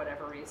for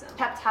whatever reason. It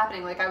kept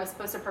happening. Like I was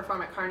supposed to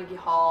perform at Carnegie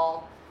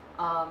Hall,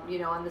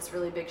 on this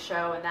really big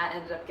show, and that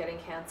ended up getting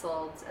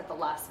canceled at the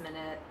last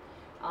minute.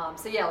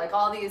 So yeah, like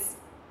all these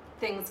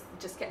things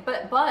just get.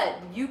 But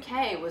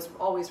UK was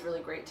always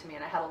really great to me,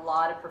 and I had a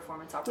lot of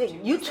performance Yeah,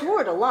 opportunities. you there.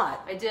 toured a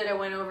lot. I did. I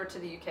went over to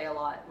the UK a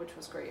lot, which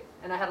was great,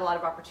 and I had a lot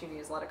of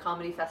opportunities, a lot of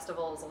comedy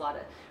festivals, a lot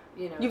of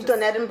You've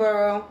done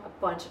Edinburgh. a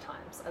bunch of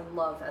times. I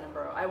love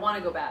Edinburgh. I want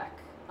to go back.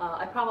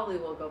 I probably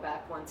will go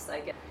back once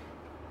I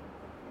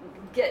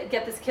get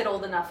this kid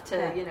old enough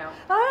to, you know.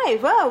 All right,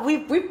 well, we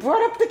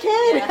brought up the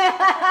kid.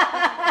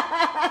 Yeah.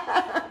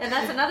 And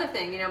that's another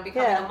thing, you know,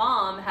 becoming a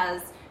mom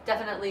has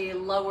definitely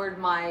lowered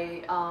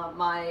my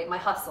my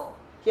hustle.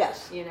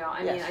 Yes. You know,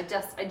 I mean, I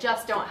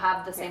just don't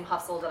have the same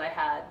hustle that I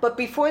had. But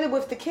before there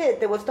was the kid,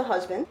 there was the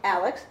husband,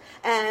 Alex.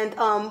 And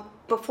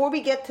before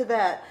we get to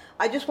that,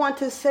 I just want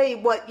to say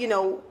what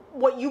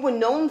you were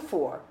known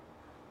for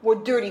were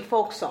dirty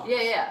folk songs.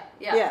 Yeah.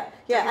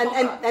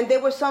 And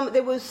there was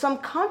some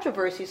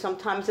controversy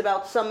sometimes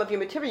about some of your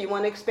material. You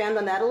want to expand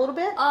on that a little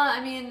bit?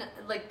 I mean,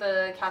 like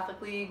the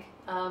Catholic League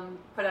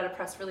put out a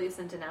press release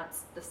and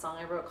denounced the song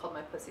I wrote called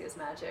 "My Pussy Is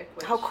Magic."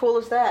 Which How cool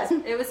is that?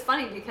 It was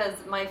funny because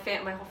my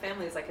whole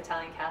family is like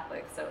Italian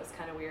Catholic, so it was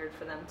kind of weird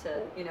for them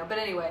to, you know. But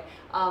anyway,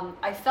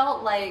 I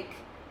felt like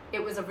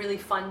it was a really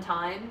fun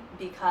time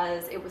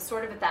because it was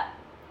sort of at that,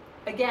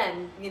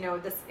 again, you know,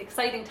 this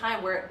exciting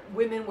time where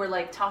women were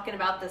like talking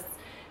about this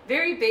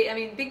very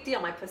big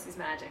deal. My pussy's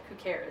magic. Who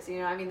cares? You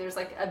know, I mean, there's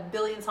like a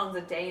billion songs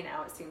a day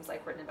now, it seems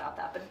like, written about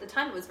that. But at the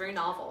time, it was very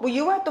novel. Well,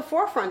 you were at the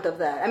forefront of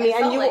that. I mean,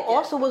 and you like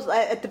also was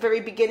at the very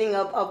beginning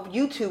of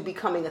YouTube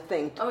becoming a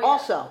thing. Oh, yeah.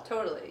 Also,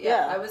 Totally.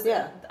 Yeah. I was.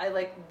 Yeah. I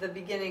like the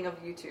beginning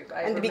of YouTube.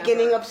 And the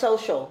beginning of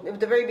social. It was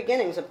the very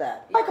beginnings of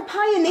that. Like a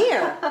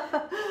pioneer.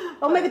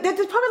 Oh my God,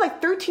 there's probably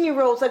like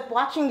 13-year-olds like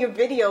watching your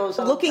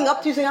videos, looking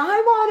up to you saying,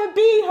 "I want to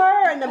be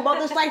her," and the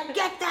mother's like,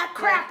 "Get that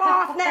crap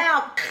off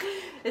now."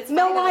 It's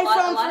no funny,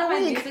 iPhone a lot of for a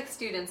my week. music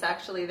students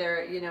actually,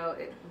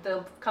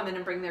 they'll come in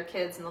and bring their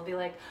kids, and they'll be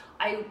like,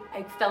 I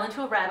fell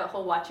into a rabbit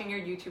hole watching your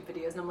YouTube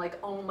videos, and I'm like,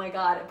 oh my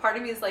God. And part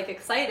of me is like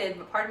excited,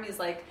 but part of me is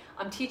like,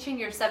 I'm teaching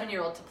your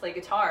 7-year-old to play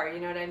guitar. You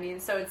know what I mean?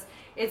 So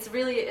it's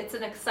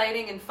an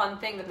exciting and fun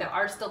thing that there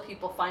are still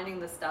people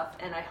finding this stuff,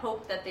 and I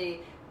hope that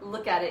they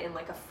look at it in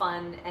like a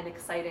fun and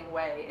exciting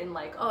way, in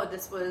like, oh,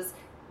 this was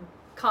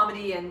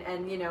comedy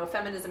and you know,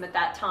 feminism at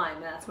that time,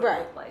 and that's what it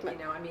looked like. You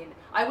know, I mean,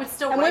 I would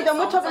still write songs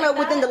we're talking like about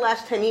within that, the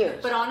last 10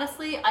 years. But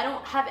honestly, I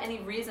don't have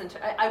any reason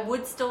to. I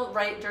would still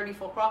write dirty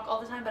folk rock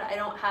all the time, but I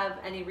don't have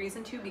any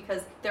reason to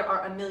because there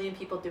are a million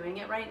people doing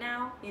it right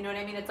now. You know what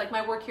I mean? It's like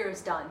my work here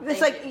is done.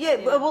 It's like,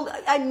 well,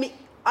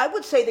 I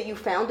would say that you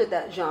founded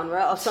that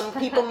genre. Some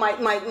people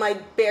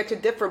might bear to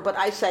differ, but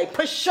I say,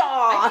 pshaw!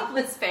 I think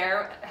Liz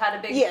Phair had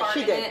a big part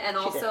in did. it, and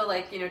She also did.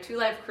 like, you know, Two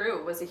Live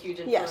Crew was a huge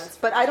influence. Yes,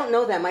 but I don't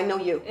know them. I know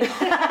you. Good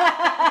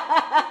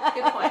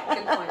point.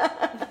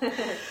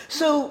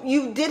 So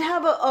you did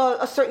have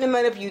a certain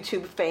amount of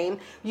YouTube fame.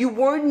 You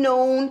were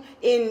known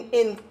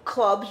in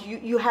clubs.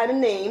 You had a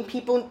name.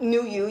 People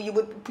knew you.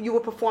 You were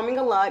performing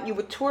a lot. You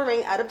were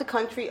touring out of the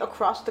country,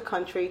 across the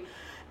country.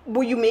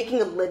 Were you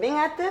making a living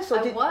at this? Or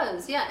I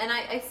was, yeah, and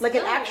I still, like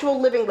an actual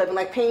living,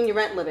 like paying your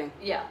rent living.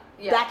 Yeah.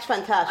 That's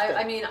fantastic.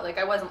 I mean, like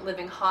I wasn't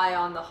living high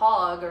on the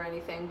hog or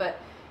anything, but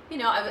you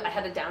know, I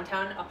had a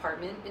downtown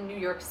apartment in New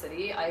York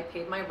City. I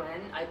paid my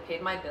rent. I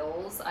paid my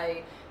bills.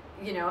 I,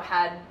 you know,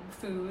 had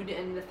food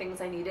and the things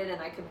I needed,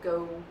 and I could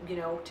go, you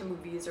know, to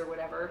movies or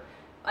whatever.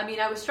 I mean,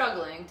 I was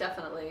struggling,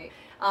 definitely.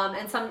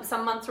 And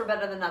some months were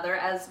better than other,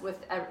 as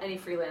with any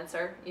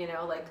freelancer, you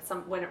know, like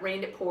when it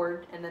rained, it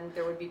poured, and then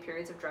there would be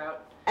periods of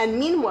drought. And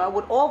meanwhile,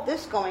 with all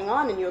this going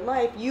on in your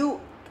life,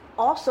 you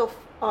also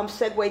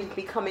segued into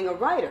becoming a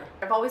writer.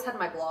 I've always had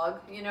my blog.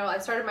 You know, I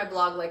started my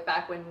blog like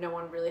back when no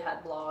one really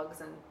had blogs,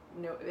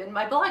 and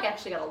my blog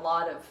actually got a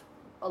lot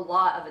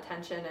of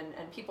attention,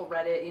 and people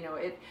read it. You know,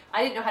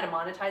 I didn't know how to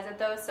monetize it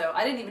though, so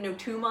I didn't even know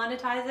to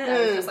monetize it. I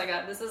was just like,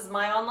 this is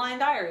my online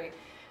diary.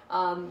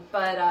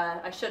 But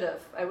I should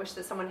have. I wish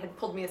that someone had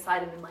pulled me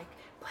aside and been like,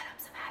 put up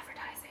some advertising.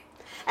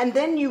 And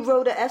then you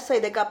wrote an essay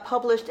that got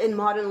published in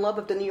Modern Love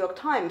of the New York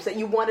Times that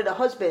you wanted a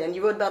husband, and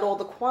you wrote about all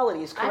the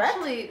qualities, correct?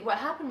 Actually, what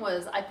happened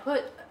was I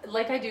put,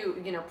 like I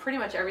do, you know, pretty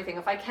much everything.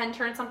 If I can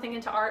turn something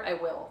into art, I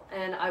will.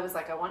 And I was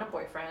like, I want a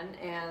boyfriend,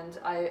 and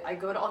I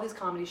go to all these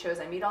comedy shows,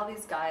 I meet all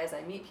these guys,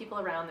 I meet people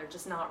around, they're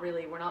just not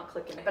really, we're not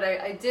clicking. But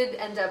I did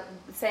end up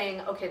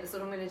saying, okay, this is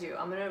what I'm going to do.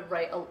 I'm going to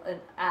write an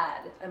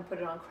ad and put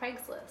it on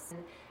Craigslist.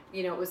 And,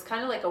 you know, it was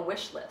kind of like a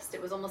wish list.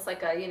 It was almost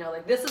like a, you know,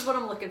 like, this is what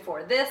I'm looking for.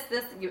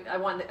 I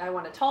want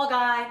a tall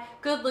guy,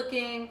 good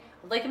looking,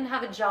 I'd like him to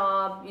have a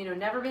job, you know,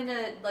 never been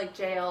to like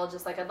jail,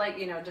 just like I'd like,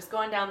 you know, just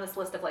going down this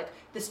list of like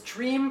this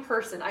dream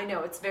person. I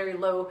know it's very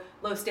low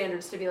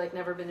standards to be like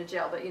never been to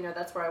jail, but you know,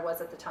 that's where I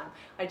was at the time.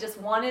 I just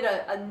wanted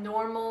a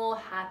normal,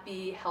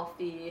 happy,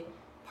 healthy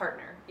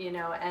partner, you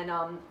know, and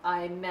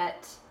I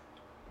met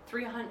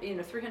 300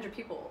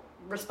 people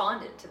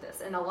responded to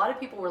this, and a lot of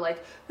people were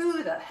like,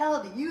 who the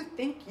hell do you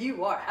think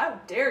you are? How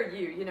dare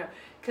you? You know,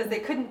 because they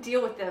couldn't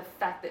deal with the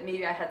fact that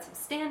maybe I had some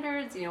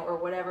standards, you know, or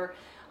whatever,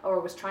 or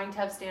was trying to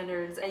have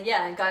standards. And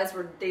yeah, and guys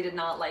they did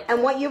not like it.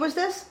 And what year was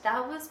this?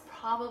 That was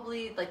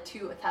probably like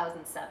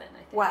 2007, I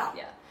think. Wow.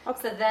 Yeah.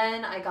 Okay. So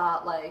then I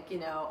got like, you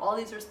know, all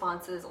these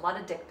responses, a lot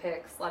of dick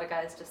pics, a lot of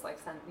guys just like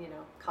sent, you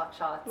know, cock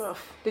shots. Ugh.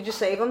 Did you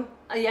save them?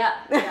 Yeah.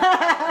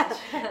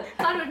 I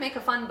thought it would make a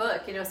fun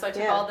book, you know, so I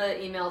took all the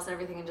emails and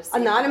everything and just...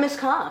 Anonymous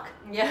cock.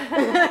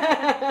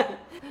 Yeah.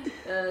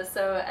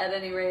 So at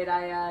any rate,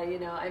 I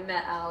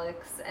met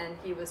Alex, and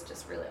he was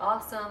just really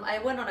awesome. I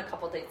went on a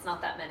couple dates,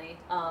 not that many.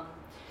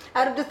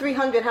 Out of the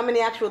 300, how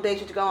many actual dates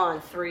did you go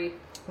on? 3.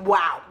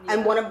 Wow. Yeah.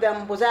 And one of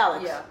them was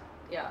Alex.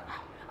 Yeah.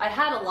 I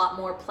had a lot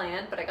more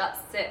planned, but I got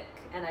sick,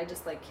 and I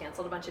just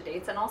canceled a bunch of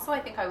dates. And also, I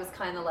think I was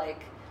kind of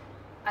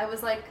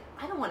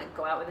I don't want to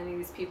go out with any of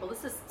these people.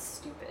 This is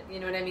stupid. You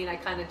know what I mean? I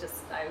kind of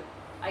just,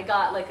 I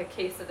got a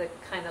case of the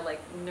kind of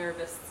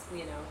nervous,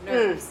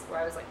 nerves, where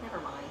I was like, never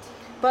mind.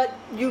 But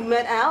you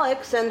met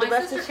Alex, and My the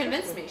rest sister is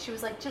convinced me. She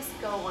was like, just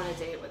go on a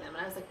date with him.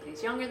 And I was like, but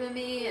he's younger than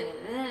me.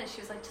 And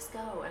she was like, just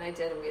go. And I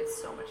did, and we had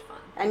so much fun.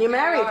 And you're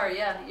married.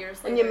 Years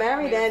later. And you're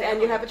married,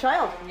 and you have a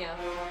child. Yeah,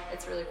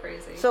 it's really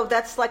crazy. So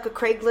that's like a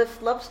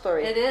Craigslist love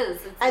story. It is.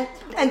 And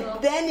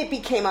then it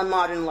became on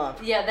Modern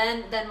Love. Yeah,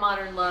 then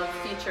Modern Love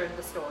featured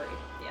the story.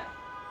 Yeah,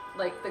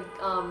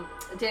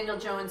 Daniel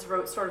Jones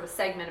wrote sort of a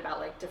segment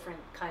about different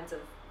kinds of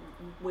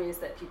ways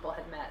that people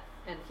had met,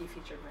 and he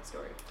featured my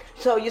story.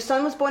 So your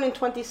son was born in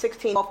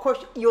 2016. Of course,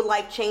 your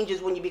life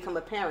changes when you become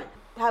a parent.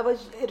 How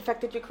has it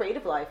affected your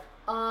creative life?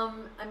 I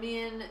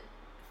mean,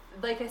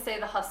 like I say,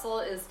 the hustle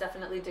is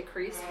definitely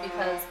decreased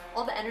because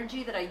all the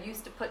energy that I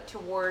used to put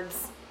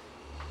towards,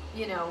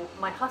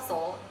 my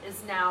hustle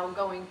is now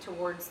going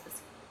towards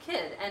this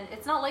kid. And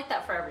it's not like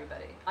that for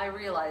everybody. I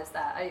realize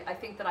that. I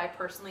think that I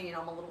personally,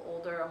 I'm a little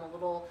older. I'm a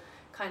little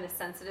kind of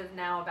sensitive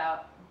now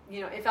about,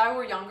 if I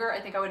were younger, I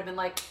think I would have been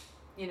like,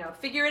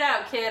 figure it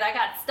out, kid. I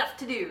got stuff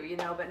to do,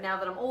 But now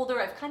that I'm older,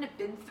 I've kind of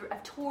been through,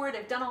 I've toured,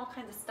 I've done all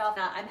kinds of stuff.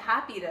 Now I'm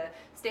happy to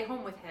stay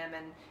home with him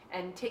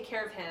and take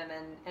care of him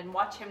and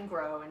watch him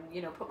grow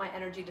and, put my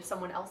energy to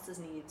someone else's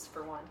needs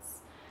for once.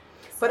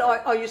 But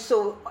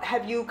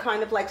have you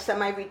kind of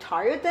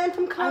semi-retired then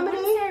from comedy?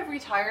 I wouldn't say I've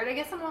retired. I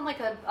guess I'm on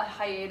a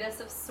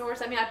hiatus of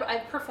sorts. I mean, I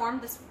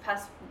performed this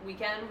past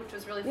weekend, which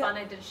was really fun.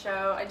 I did a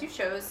show. I do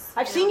shows.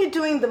 I've seen you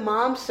doing the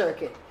mom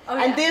circuit. Oh,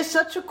 and yeah. there's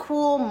such a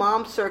cool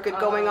mom circuit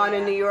going on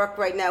in New York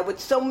right now with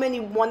so many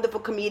wonderful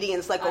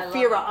comedians like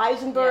Ophira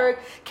Eisenberg,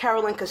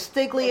 Carolyn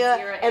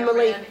Castiglia,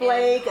 Emily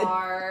Flake,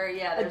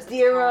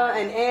 Adira,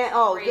 and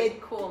Ann. Great,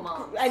 cool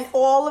moms. And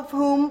all of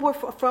whom were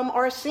from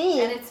our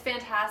scene. And it's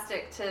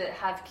fantastic to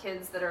have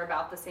kids that are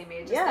about the same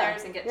age as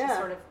theirs and get to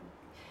sort of...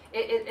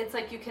 It's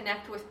like you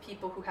connect with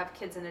people who have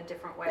kids in a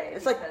different way.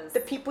 It's like the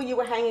people you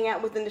were hanging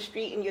out with in the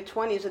street in your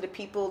 20s are the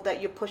people that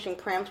you're pushing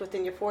prams with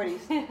in your 40s.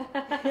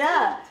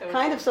 Yeah, totally.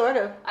 Kind of, sort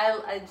of. I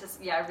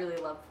really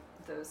love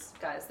those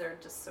guys. They're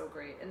just so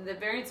great. And they're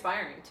very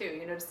inspiring,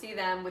 too, to see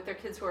them with their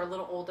kids who are a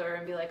little older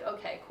and be like,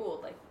 okay,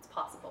 cool, it's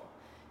possible.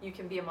 You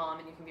can be a mom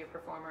and you can be a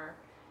performer.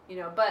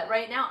 But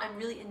right now I'm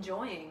really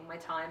enjoying my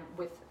time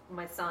with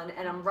my son,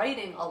 and I'm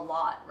writing a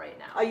lot right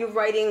now. Are you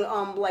writing,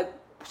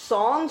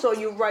 songs, or are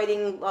you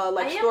writing stories?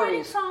 I am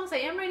writing songs. I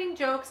am writing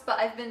jokes, but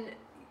I've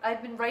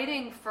been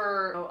writing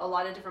for a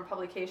lot of different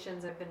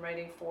publications. I've been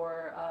writing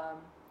for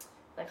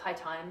High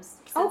Times.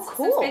 Cool.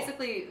 Since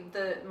basically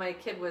my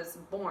kid was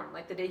born,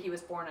 the day he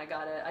was born,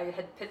 I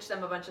had pitched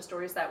them a bunch of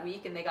stories that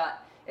week, and they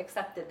got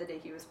accepted the day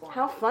he was born.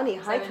 How funny.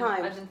 So High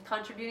Times. I've been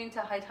contributing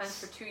to High Times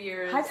for 2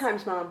 years. High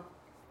Times mom.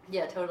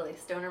 Yeah, totally.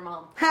 Stoner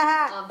mom.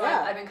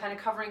 I've been kind of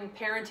covering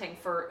parenting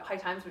for High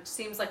Times, which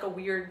seems like a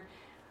weird...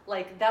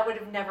 that would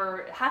have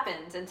never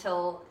happened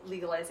until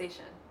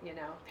legalization,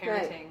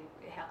 parenting,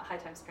 High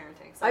Times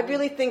parenting. So I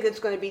really think it's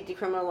going to be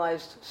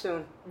decriminalized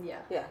soon.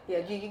 Yeah. Yeah.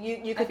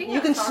 You I think you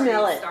can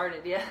smell it.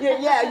 Started, yeah.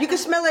 Yeah, you can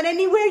smell it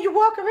anywhere you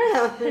walk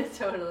around.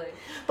 Totally.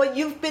 But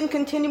you've been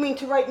continuing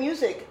to write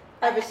music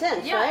ever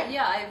since, right?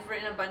 Yeah, I've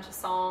written a bunch of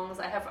songs.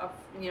 I have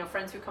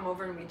friends who come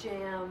over and we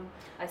jam.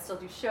 I still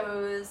do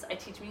shows. I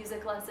teach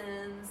music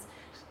lessons.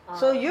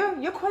 So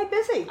you're quite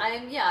busy.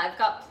 I've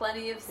got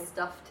plenty of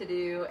stuff to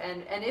do,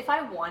 and if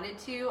I wanted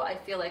to, I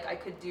feel like I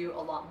could do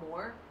a lot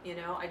more.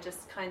 I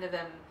just kind of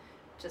am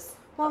just...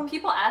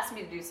 people ask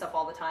me to do stuff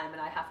all the time,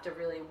 and I have to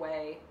really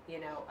weigh,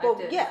 I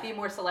have to be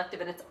more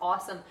selective, and it's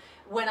awesome.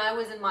 When I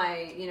was in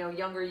my,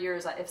 younger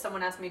years, if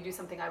someone asked me to do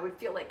something, I would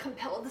feel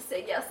compelled to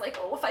say yes.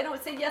 If I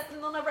don't say yes,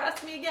 then they'll never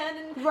ask me again,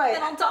 and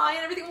then I'll die,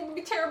 and everything will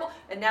be terrible.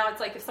 And now it's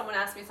if someone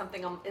asks me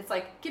something, it's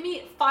give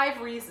me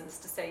 5 reasons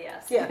to say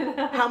yes.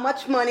 Yeah. How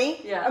much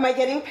money am I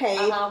getting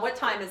paid? What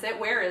time is it?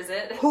 Where is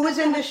it? Who is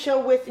in the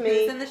show with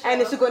me? In the show?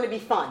 And is it going to be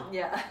fun?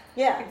 Yeah.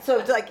 Yeah. So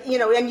it's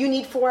and you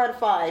need 4 out of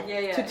 5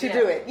 to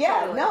do it.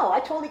 Yeah. Totally. No, I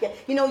totally get.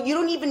 You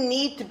don't even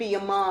need to be a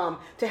mom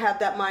to have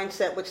that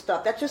mindset with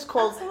stuff. That's just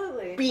called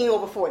being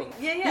over 40.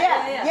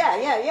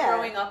 Yeah.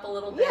 Growing up a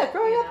little bit. Yeah,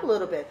 growing up a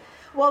little bit.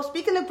 Well,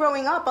 speaking of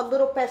growing up, a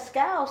little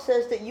Pascal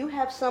says that you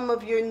have some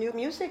of your new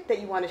music that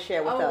you want to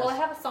share with us. Well, I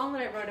have a song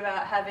that I wrote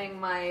about having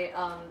my.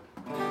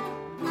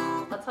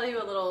 I'll tell you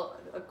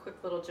a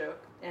quick little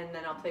joke, and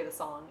then I'll play the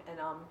song. And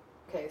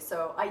okay,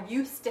 so I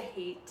used to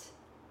hate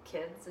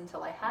kids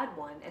until I had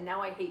one, and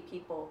now I hate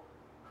people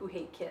who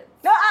hate kids.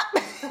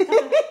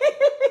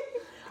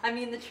 I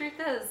mean, the truth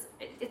is,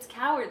 it's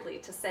cowardly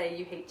to say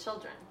you hate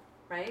children,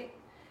 right?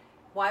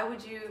 Why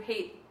would you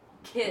hate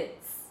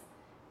kids?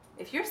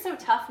 if you're so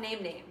tough,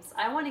 name names.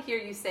 I want to hear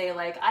you say,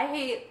 like, I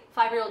hate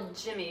 5-year-old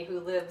Jimmy who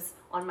lives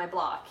on my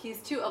block. He's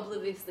too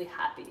obliviously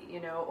happy,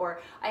 you know,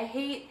 or I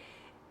hate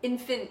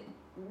infant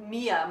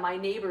Mia, my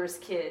neighbor's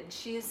kid.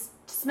 She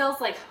smells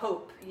like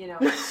hope, you know.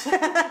 She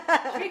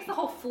makes the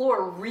whole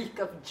floor reek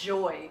of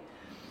joy.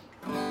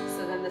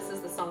 So then this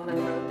is the song that I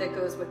wrote that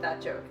goes with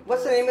that joke.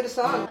 What's the name of the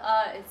song?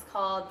 It's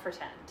called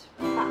Pretend.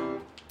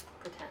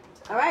 Pretend.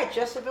 All right,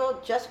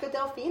 Jessica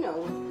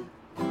Delfino.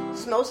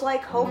 Smells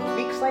like hope,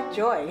 reeks like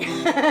joy.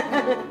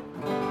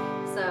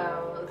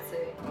 So, let's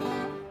see.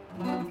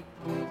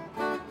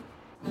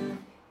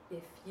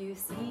 If you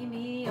see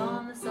me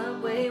on the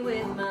subway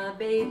with my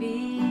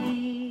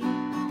baby,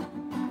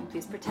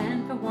 please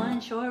pretend for one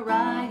short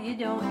ride you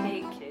don't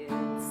hate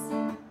kids.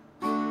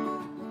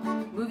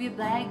 Move your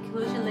back,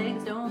 close your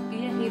legs, don't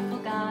be a hateful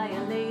guy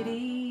or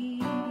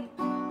lady.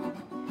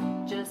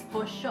 Just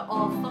push your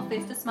awful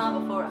face to smile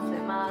before I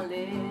flip my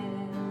lid.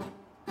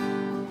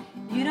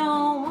 You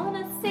don't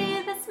wanna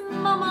see this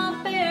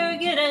mama bear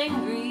get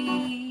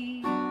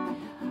angry.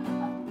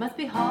 Must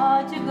be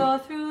hard to go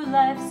through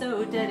life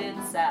so dead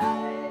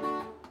inside.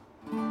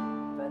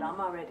 But I'm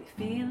already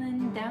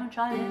feeling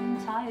downtrodden,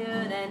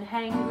 tired and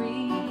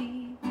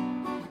hangry.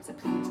 So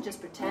please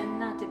just pretend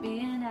not to be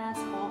an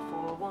asshole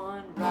for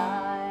one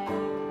ride.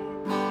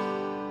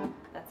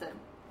 That's it.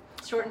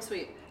 Short and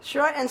sweet.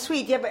 Short and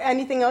sweet. Yeah, but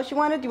anything else you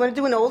want to do? You want to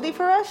do an oldie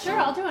for us? Sure,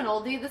 I'll do an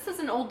oldie. This is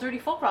an old dirty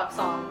folk rock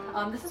song.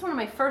 This is one of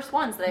my first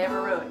ones that I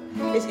ever wrote.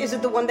 Is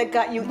it the one that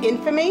got you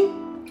infamy?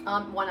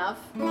 One of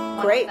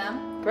Great.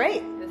 them.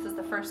 Great. This is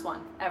the first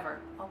one ever.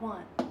 A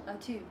 1, a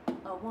 2,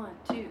 a 1,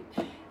 2.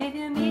 If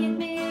you meet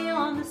me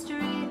on the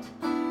street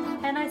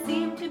and I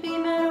seem to be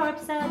mad or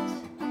upset,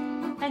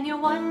 and you're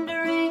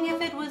wondering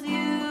if it was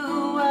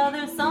you, well,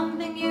 there's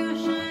something you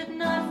should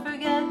not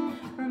forget.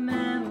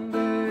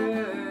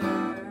 Remember,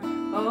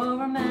 oh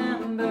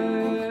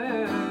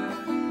remember,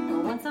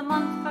 once a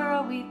month for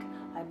a week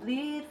I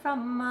bleed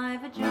from my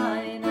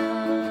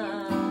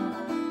vagina.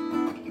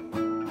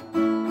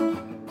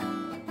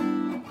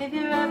 If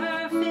you're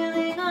ever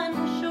feeling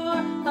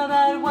unsure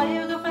about why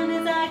your girlfriend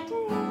is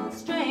acting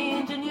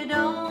strange and you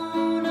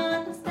don't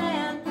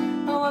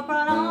understand what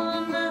brought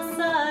on the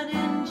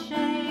sudden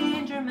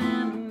change,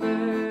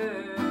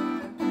 remember,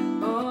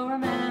 oh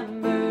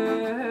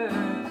remember,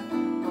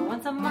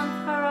 once a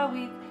month for a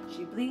week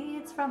she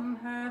bleeds from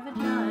her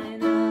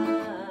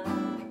vagina.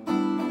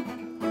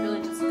 It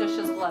really just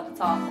gushes blood,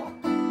 it's awful.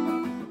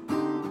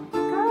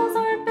 Girls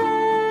aren't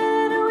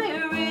bad,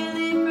 we're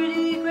really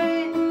pretty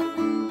great.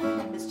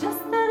 It's just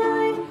that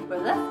we're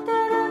left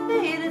out of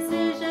the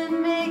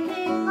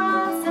decision-making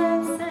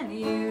process, and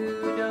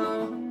you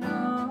don't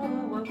know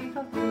what we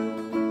go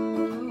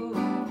through.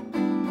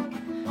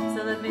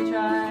 So let me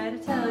try to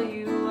tell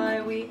you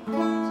why we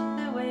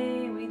act the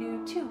way we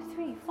do. 2,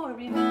 3, 4,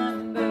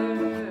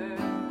 remember,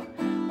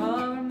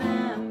 oh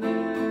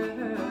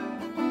remember,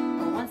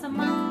 once a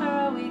month for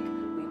a week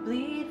we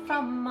bleed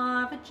from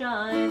our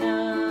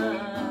vaginas.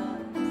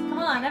 Come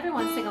on,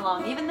 everyone sing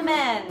along, even the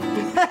men.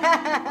 Once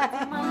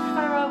a month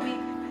for a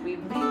week we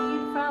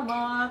bleed from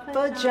our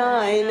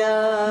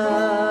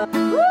Vagina.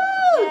 Woo!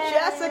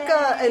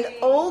 Jessica, an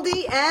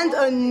oldie and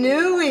a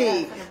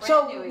newie. Yes, and a brand So,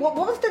 newie. what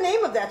was the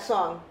name of that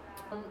song?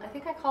 I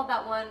think I called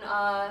that one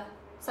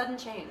Sudden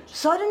Change.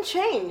 Sudden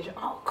Change.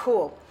 Oh,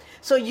 cool.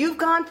 So you've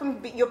gone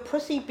from your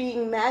pussy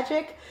being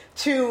magic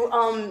to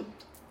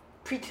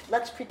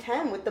let's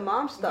pretend with the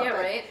mom stuff. Yeah,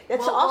 right.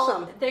 That's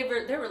awesome.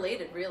 They're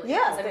related, really.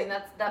 Yeah. 'cause, I mean,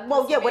 that.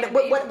 Well, pussy yeah. made a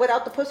baby.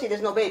 Without the pussy,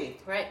 there's no baby.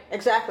 Right.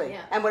 Exactly.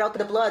 Yeah. And without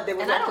the blood, there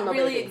was And I also don't no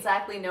really baby.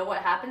 exactly know what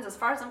happens. As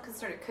far as I'm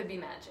concerned, it could be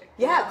magic.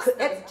 Yeah,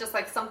 It's just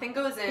like something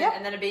goes in Yeah.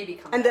 and then a baby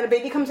comes And out. then a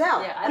baby comes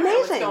out. Yeah, I don't know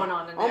what's Amazing. going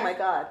on in Oh there. my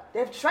God,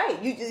 that's right.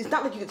 It's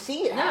not like you could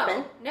see it happen.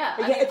 No, yeah.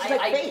 Yeah, I mean, it's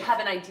like I faith. have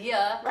an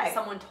idea. Right.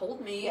 Someone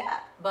told me. Yeah.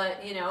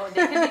 But, you know,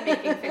 they could be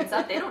making things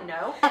up. They don't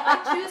know.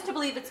 I choose to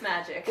believe it's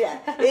magic. Yeah,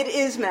 it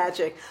is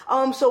magic.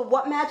 So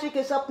what magic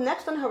is up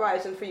next on the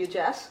horizon for you,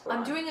 Jess?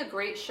 I'm doing a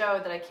great show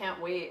that I can't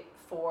wait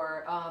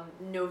for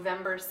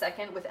November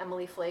 2nd with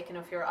Emily Flake and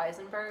Ophira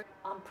Eisenberg.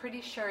 I'm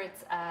pretty sure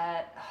it's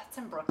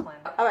in Brooklyn.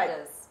 All right.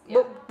 It is.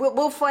 Yeah.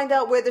 We'll find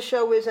out where the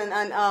show is, and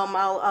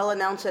I'll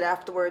announce it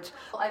afterwards.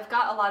 I've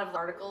got a lot of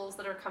articles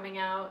that are coming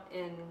out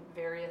in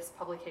various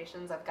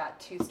publications. I've got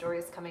 2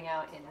 stories coming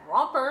out in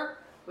Romper,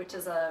 which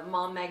is a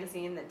mom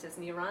magazine that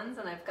Disney runs,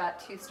 and I've got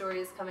 2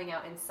 stories coming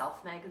out in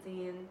Self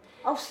magazine.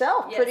 Oh,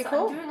 Self, Yeah, pretty so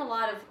cool. I'm doing a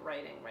lot of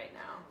writing right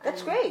now.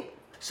 That's And great.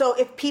 So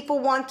if people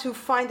want to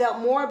find out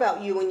more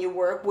about you and your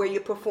work, where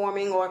you're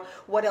performing, or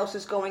what else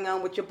is going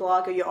on with your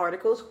blog or your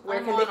articles, where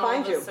I'm can they on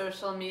find all you? the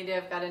social media.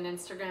 I've got an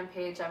Instagram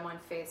page. I'm on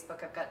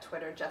Facebook. I've got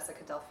Twitter,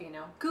 Jessica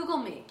Delfino. Google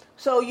me.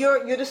 So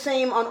you're the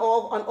same on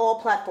all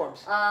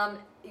platforms.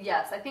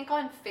 Yes, I think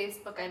on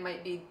Facebook I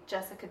might be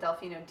Jessica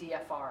Delfino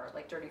DFR,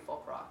 like Dirty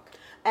Folk Rock.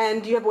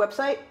 And do you have a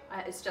website?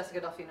 It's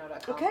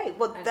jessicadelfino.com. Okay,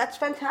 well, that's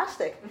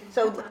fantastic.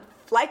 So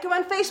Like her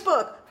on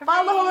Facebook.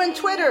 Follow her on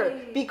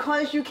Twitter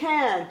because you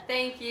can.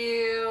 Thank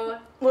you.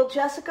 Well,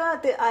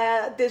 Jessica,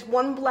 there's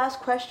one last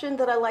question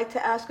that I like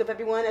to ask of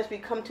everyone as we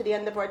come to the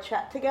end of our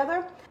chat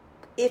together.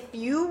 If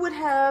you would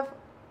have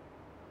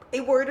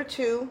a word or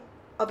two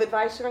of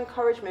advice or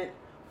encouragement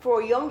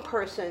for a young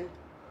person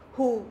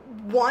who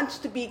wants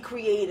to be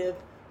creative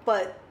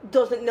but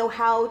doesn't know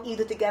how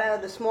either to get out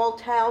of the small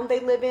town they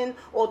live in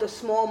or the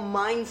small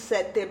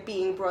mindset they're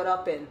being brought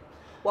up in,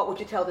 what would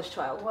you tell this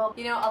child? Well,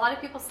 you know, a lot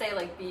of people say,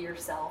 like, be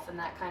yourself and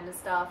that kind of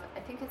stuff. I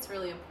think it's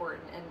really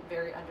important and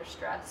very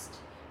understressed.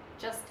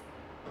 Just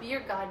be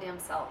your goddamn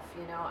self,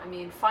 you know? I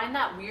mean, find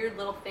that weird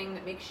little thing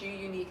that makes you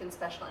unique and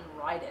special and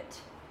ride it,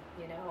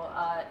 you know?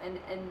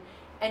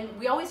 And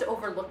we always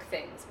overlook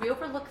things. We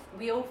overlook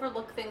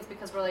things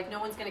because we're like, no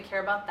one's going to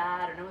care about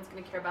that or no one's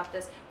going to care about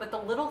this. But the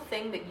little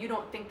thing that you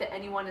don't think that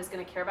anyone is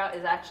going to care about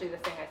is actually the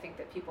thing I think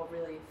that people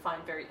really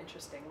find very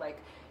interesting. Like,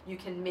 you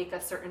can make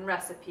a certain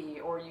recipe,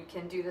 or you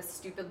can do this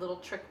stupid little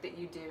trick that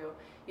you do.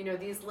 You know,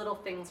 these little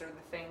things are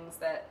the things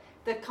that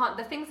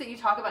the things that you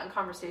talk about in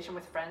conversation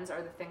with friends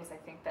are the things I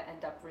think that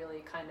end up really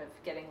kind of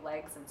getting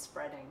legs and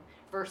spreading,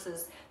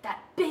 versus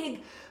that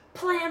big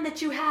plan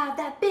that you have,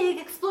 that big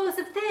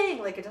explosive thing.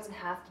 Like, it doesn't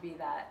have to be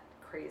that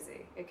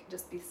crazy. It can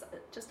just be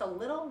just a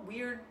little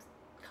weird,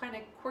 kind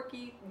of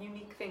quirky,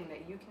 unique thing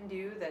that you can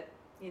do that,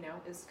 you know,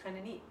 is kind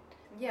of neat.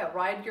 Yeah,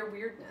 ride your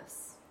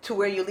weirdness To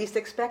where you least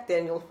expect it,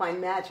 and you'll find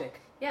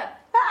magic. Yeah.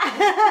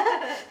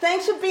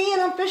 Thanks for being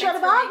on Fish Out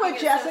of Aqua,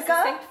 Jessica. So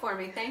succinct for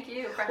me. Thank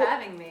you for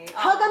having me.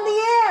 Hug on the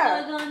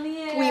air. Hug on the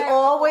air. We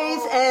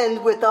always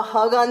end with a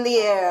hug on the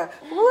air.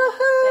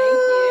 Woohoo! Thank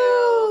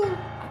you.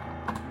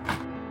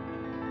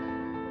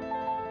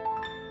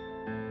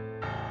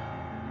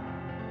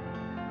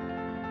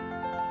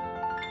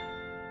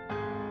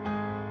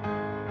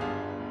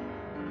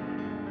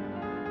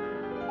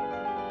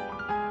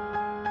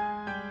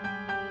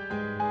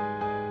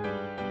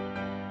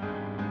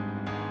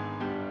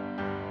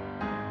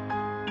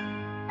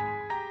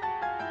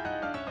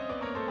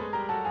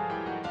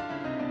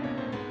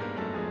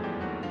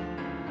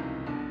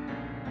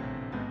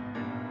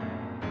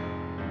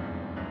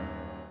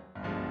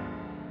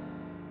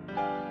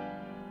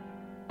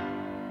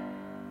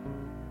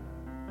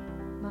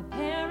 My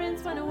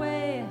parents went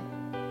away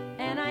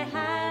and I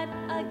had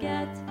a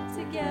get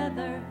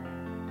together.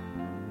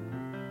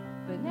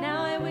 But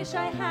now I wish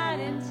I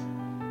hadn't,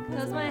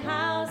 'cause my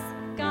house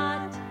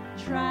got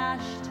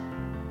trashed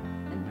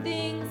and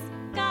things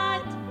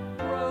got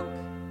broke.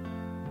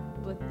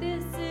 But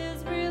this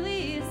is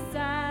really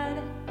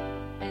sad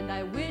and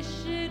I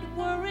wish it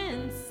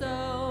weren't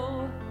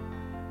so.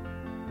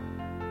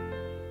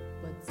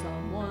 But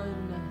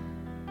someone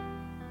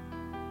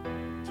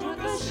took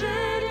a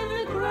shit in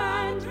the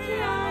grand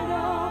piano.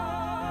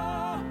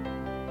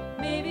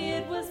 Maybe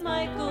it was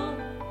Michael,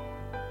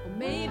 or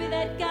maybe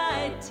that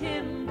guy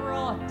Tim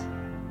brought.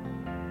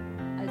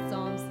 I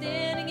saw him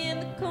standing in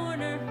the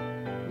corner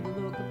with a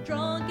look of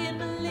drunk and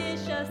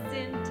malicious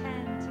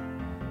intent.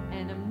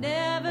 And I'm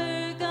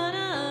never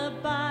gonna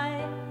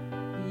buy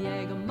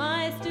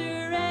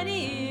Jägermeister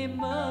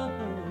anymore,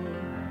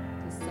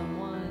 'cause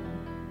someone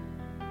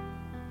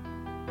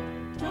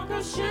took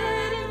a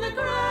shit in the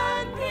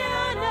grand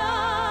piano.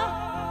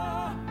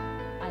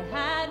 I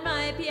had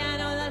my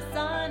piano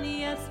lesson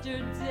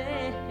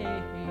yesterday.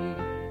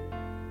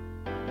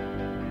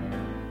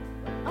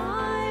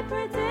 I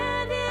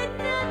pretended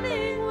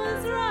nothing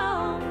was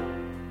wrong.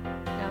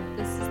 Now,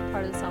 this is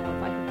part of the song where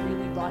if I could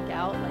really rock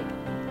out like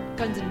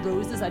Guns N'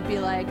 Roses, I'd be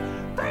like.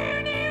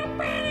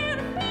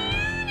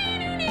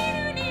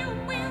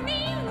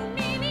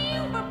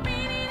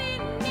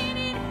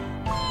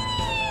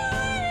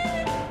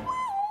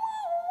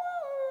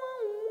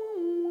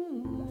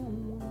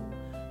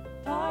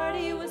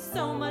 Party was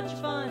so much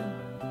fun.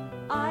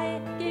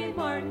 I gave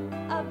Martin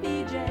a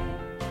BJ.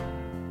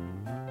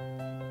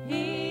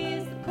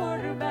 He's the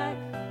quarterback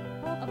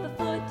of the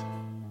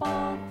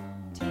football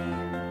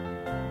team.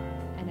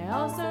 And I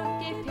also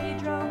gave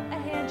Pedro a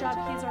hand job.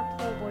 He's our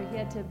pool boy. He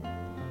had to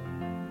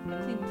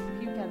clean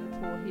puke out of the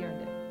pool. He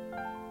earned it.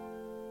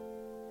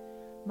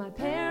 My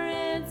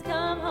parents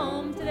come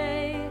home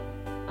today.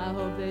 I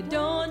hope they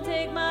don't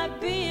take my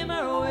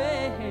Beamer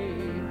away.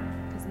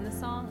 'Cause in this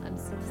song, I'm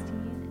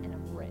 16 and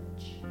I'm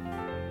rich.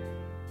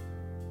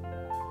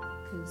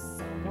 'Cause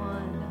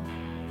someone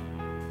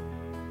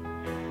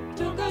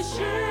took a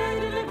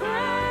shit in the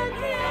grand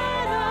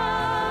piano.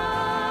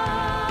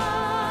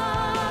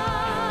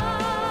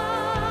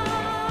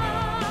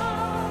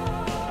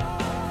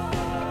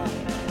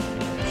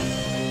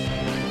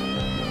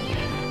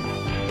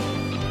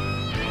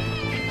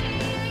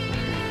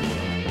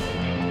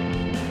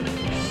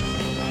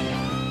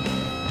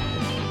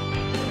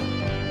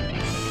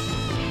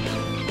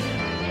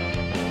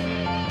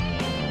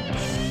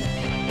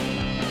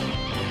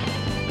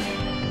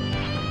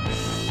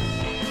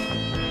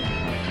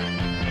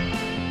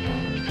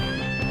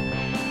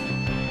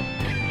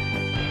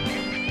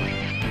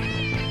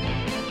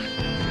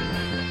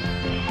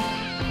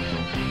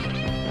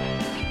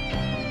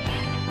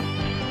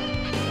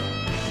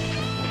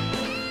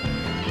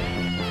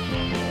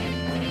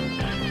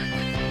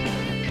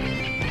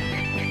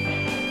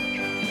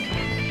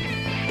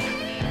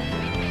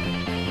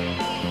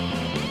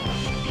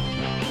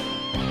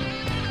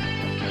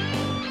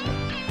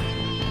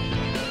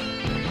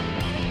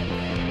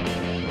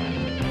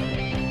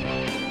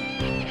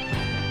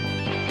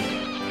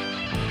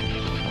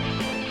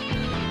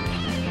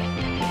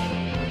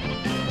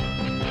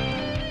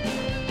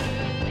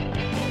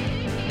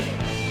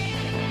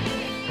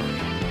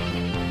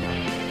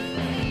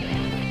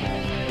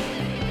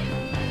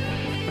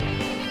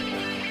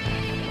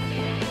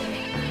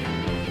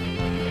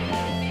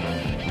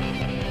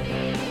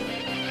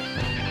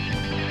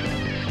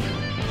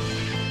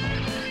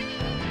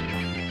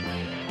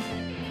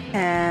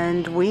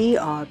 And we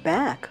are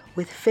back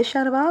with Fish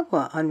Out of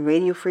Agua on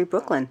Radio Free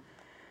Brooklyn.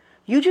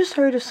 You just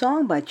heard a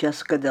song by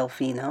Jessica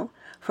Delfino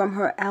from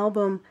her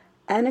album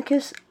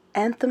Anarchist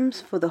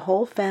Anthems for the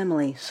Whole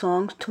Family,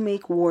 Songs to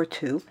Make War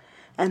To,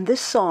 and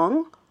this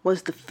song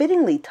was the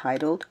fittingly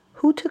titled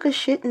Who Took a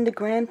Shit in the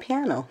Grand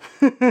Piano?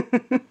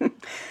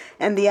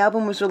 And the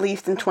album was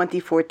released in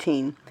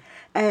 2014.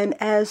 And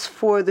as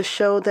for the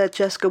show that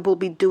Jessica will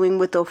be doing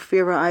with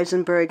Ophira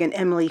Eisenberg and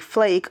Emily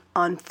Flake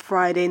on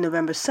Friday,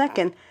 November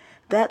 2nd,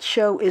 that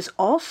show is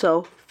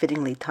also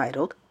fittingly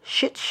titled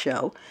Shit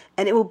Show,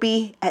 and it will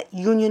be at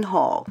Union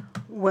Hall.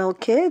 Well,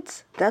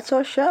 kids, that's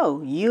our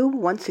show. You,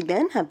 once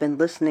again, have been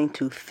listening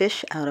to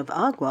Fish Out of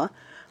Agua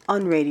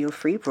on Radio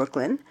Free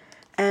Brooklyn,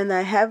 and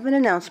I have an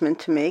announcement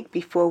to make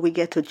before we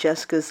get to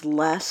Jessica's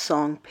last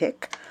song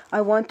pick.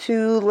 I want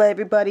to let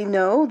everybody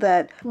know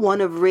that one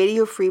of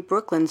Radio Free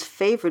Brooklyn's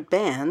favorite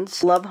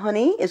bands, Love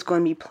Honey, is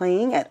going to be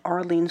playing at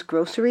Arlene's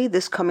Grocery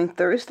this coming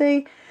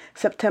Thursday,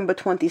 September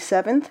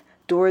 27th.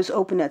 Doors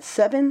open at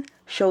 7,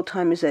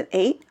 showtime is at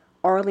 8.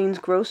 Arlene's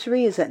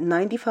Grocery is at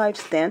 95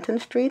 Stanton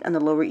Street on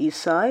the Lower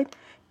East Side.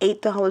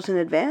 $8 in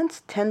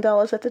advance,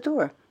 $10 at the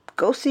door.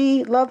 Go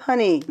see Love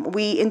Honey.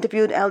 We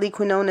interviewed Ali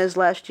Quinones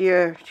last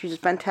year. She's a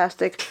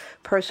fantastic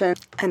person,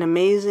 an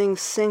amazing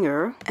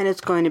singer, and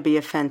it's going to be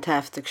a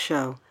fantastic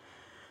show.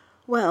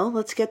 Well,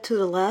 let's get to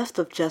the last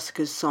of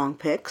Jessica's song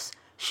picks.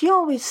 She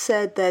always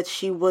said that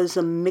she was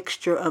a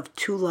mixture of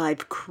Two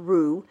Live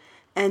Crew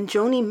and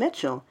Joni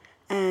Mitchell.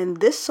 And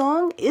this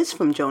song is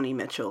from Joni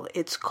Mitchell.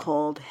 It's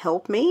called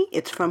Help Me.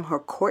 It's from her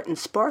Court and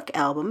Spark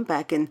album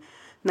back in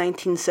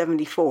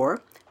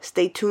 1974.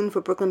 Stay tuned for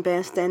Brooklyn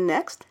Bandstand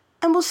next,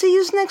 and we'll see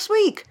you next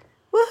week.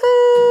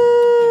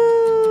 Woohoo!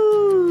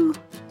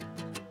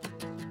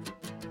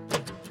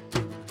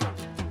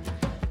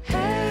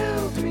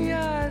 Help me,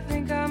 I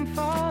think I'm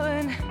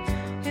falling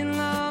in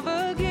love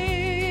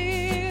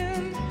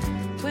again.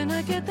 When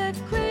I get that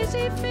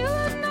crazy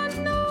feeling, I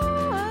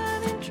know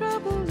I'm in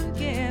trouble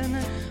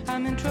again.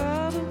 I'm in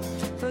trouble,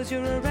 'cause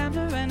you're a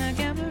rambler and a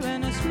gambler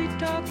and a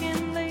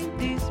sweet-talking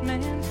ladies'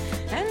 man.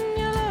 And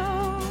you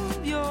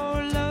love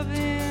your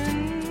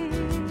loving,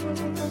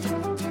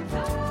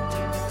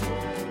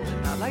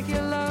 not like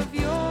you love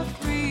your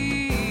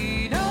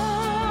freedom.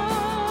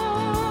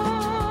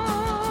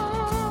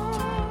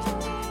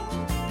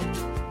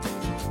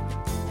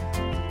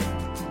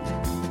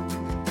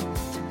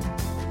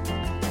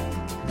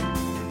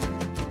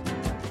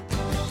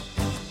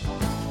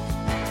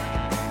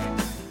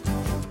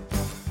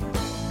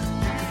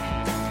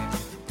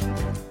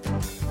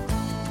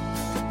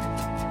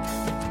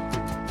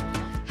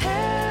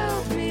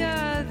 Help me,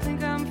 I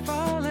think I'm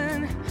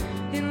falling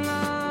in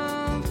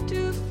love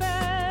too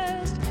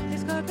fast.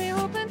 It's got me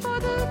hoping for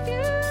the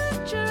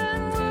future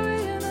and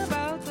worrying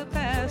about the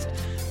past.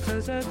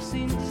 'Cause I've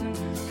seen some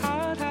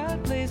hard,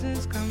 hard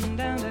places come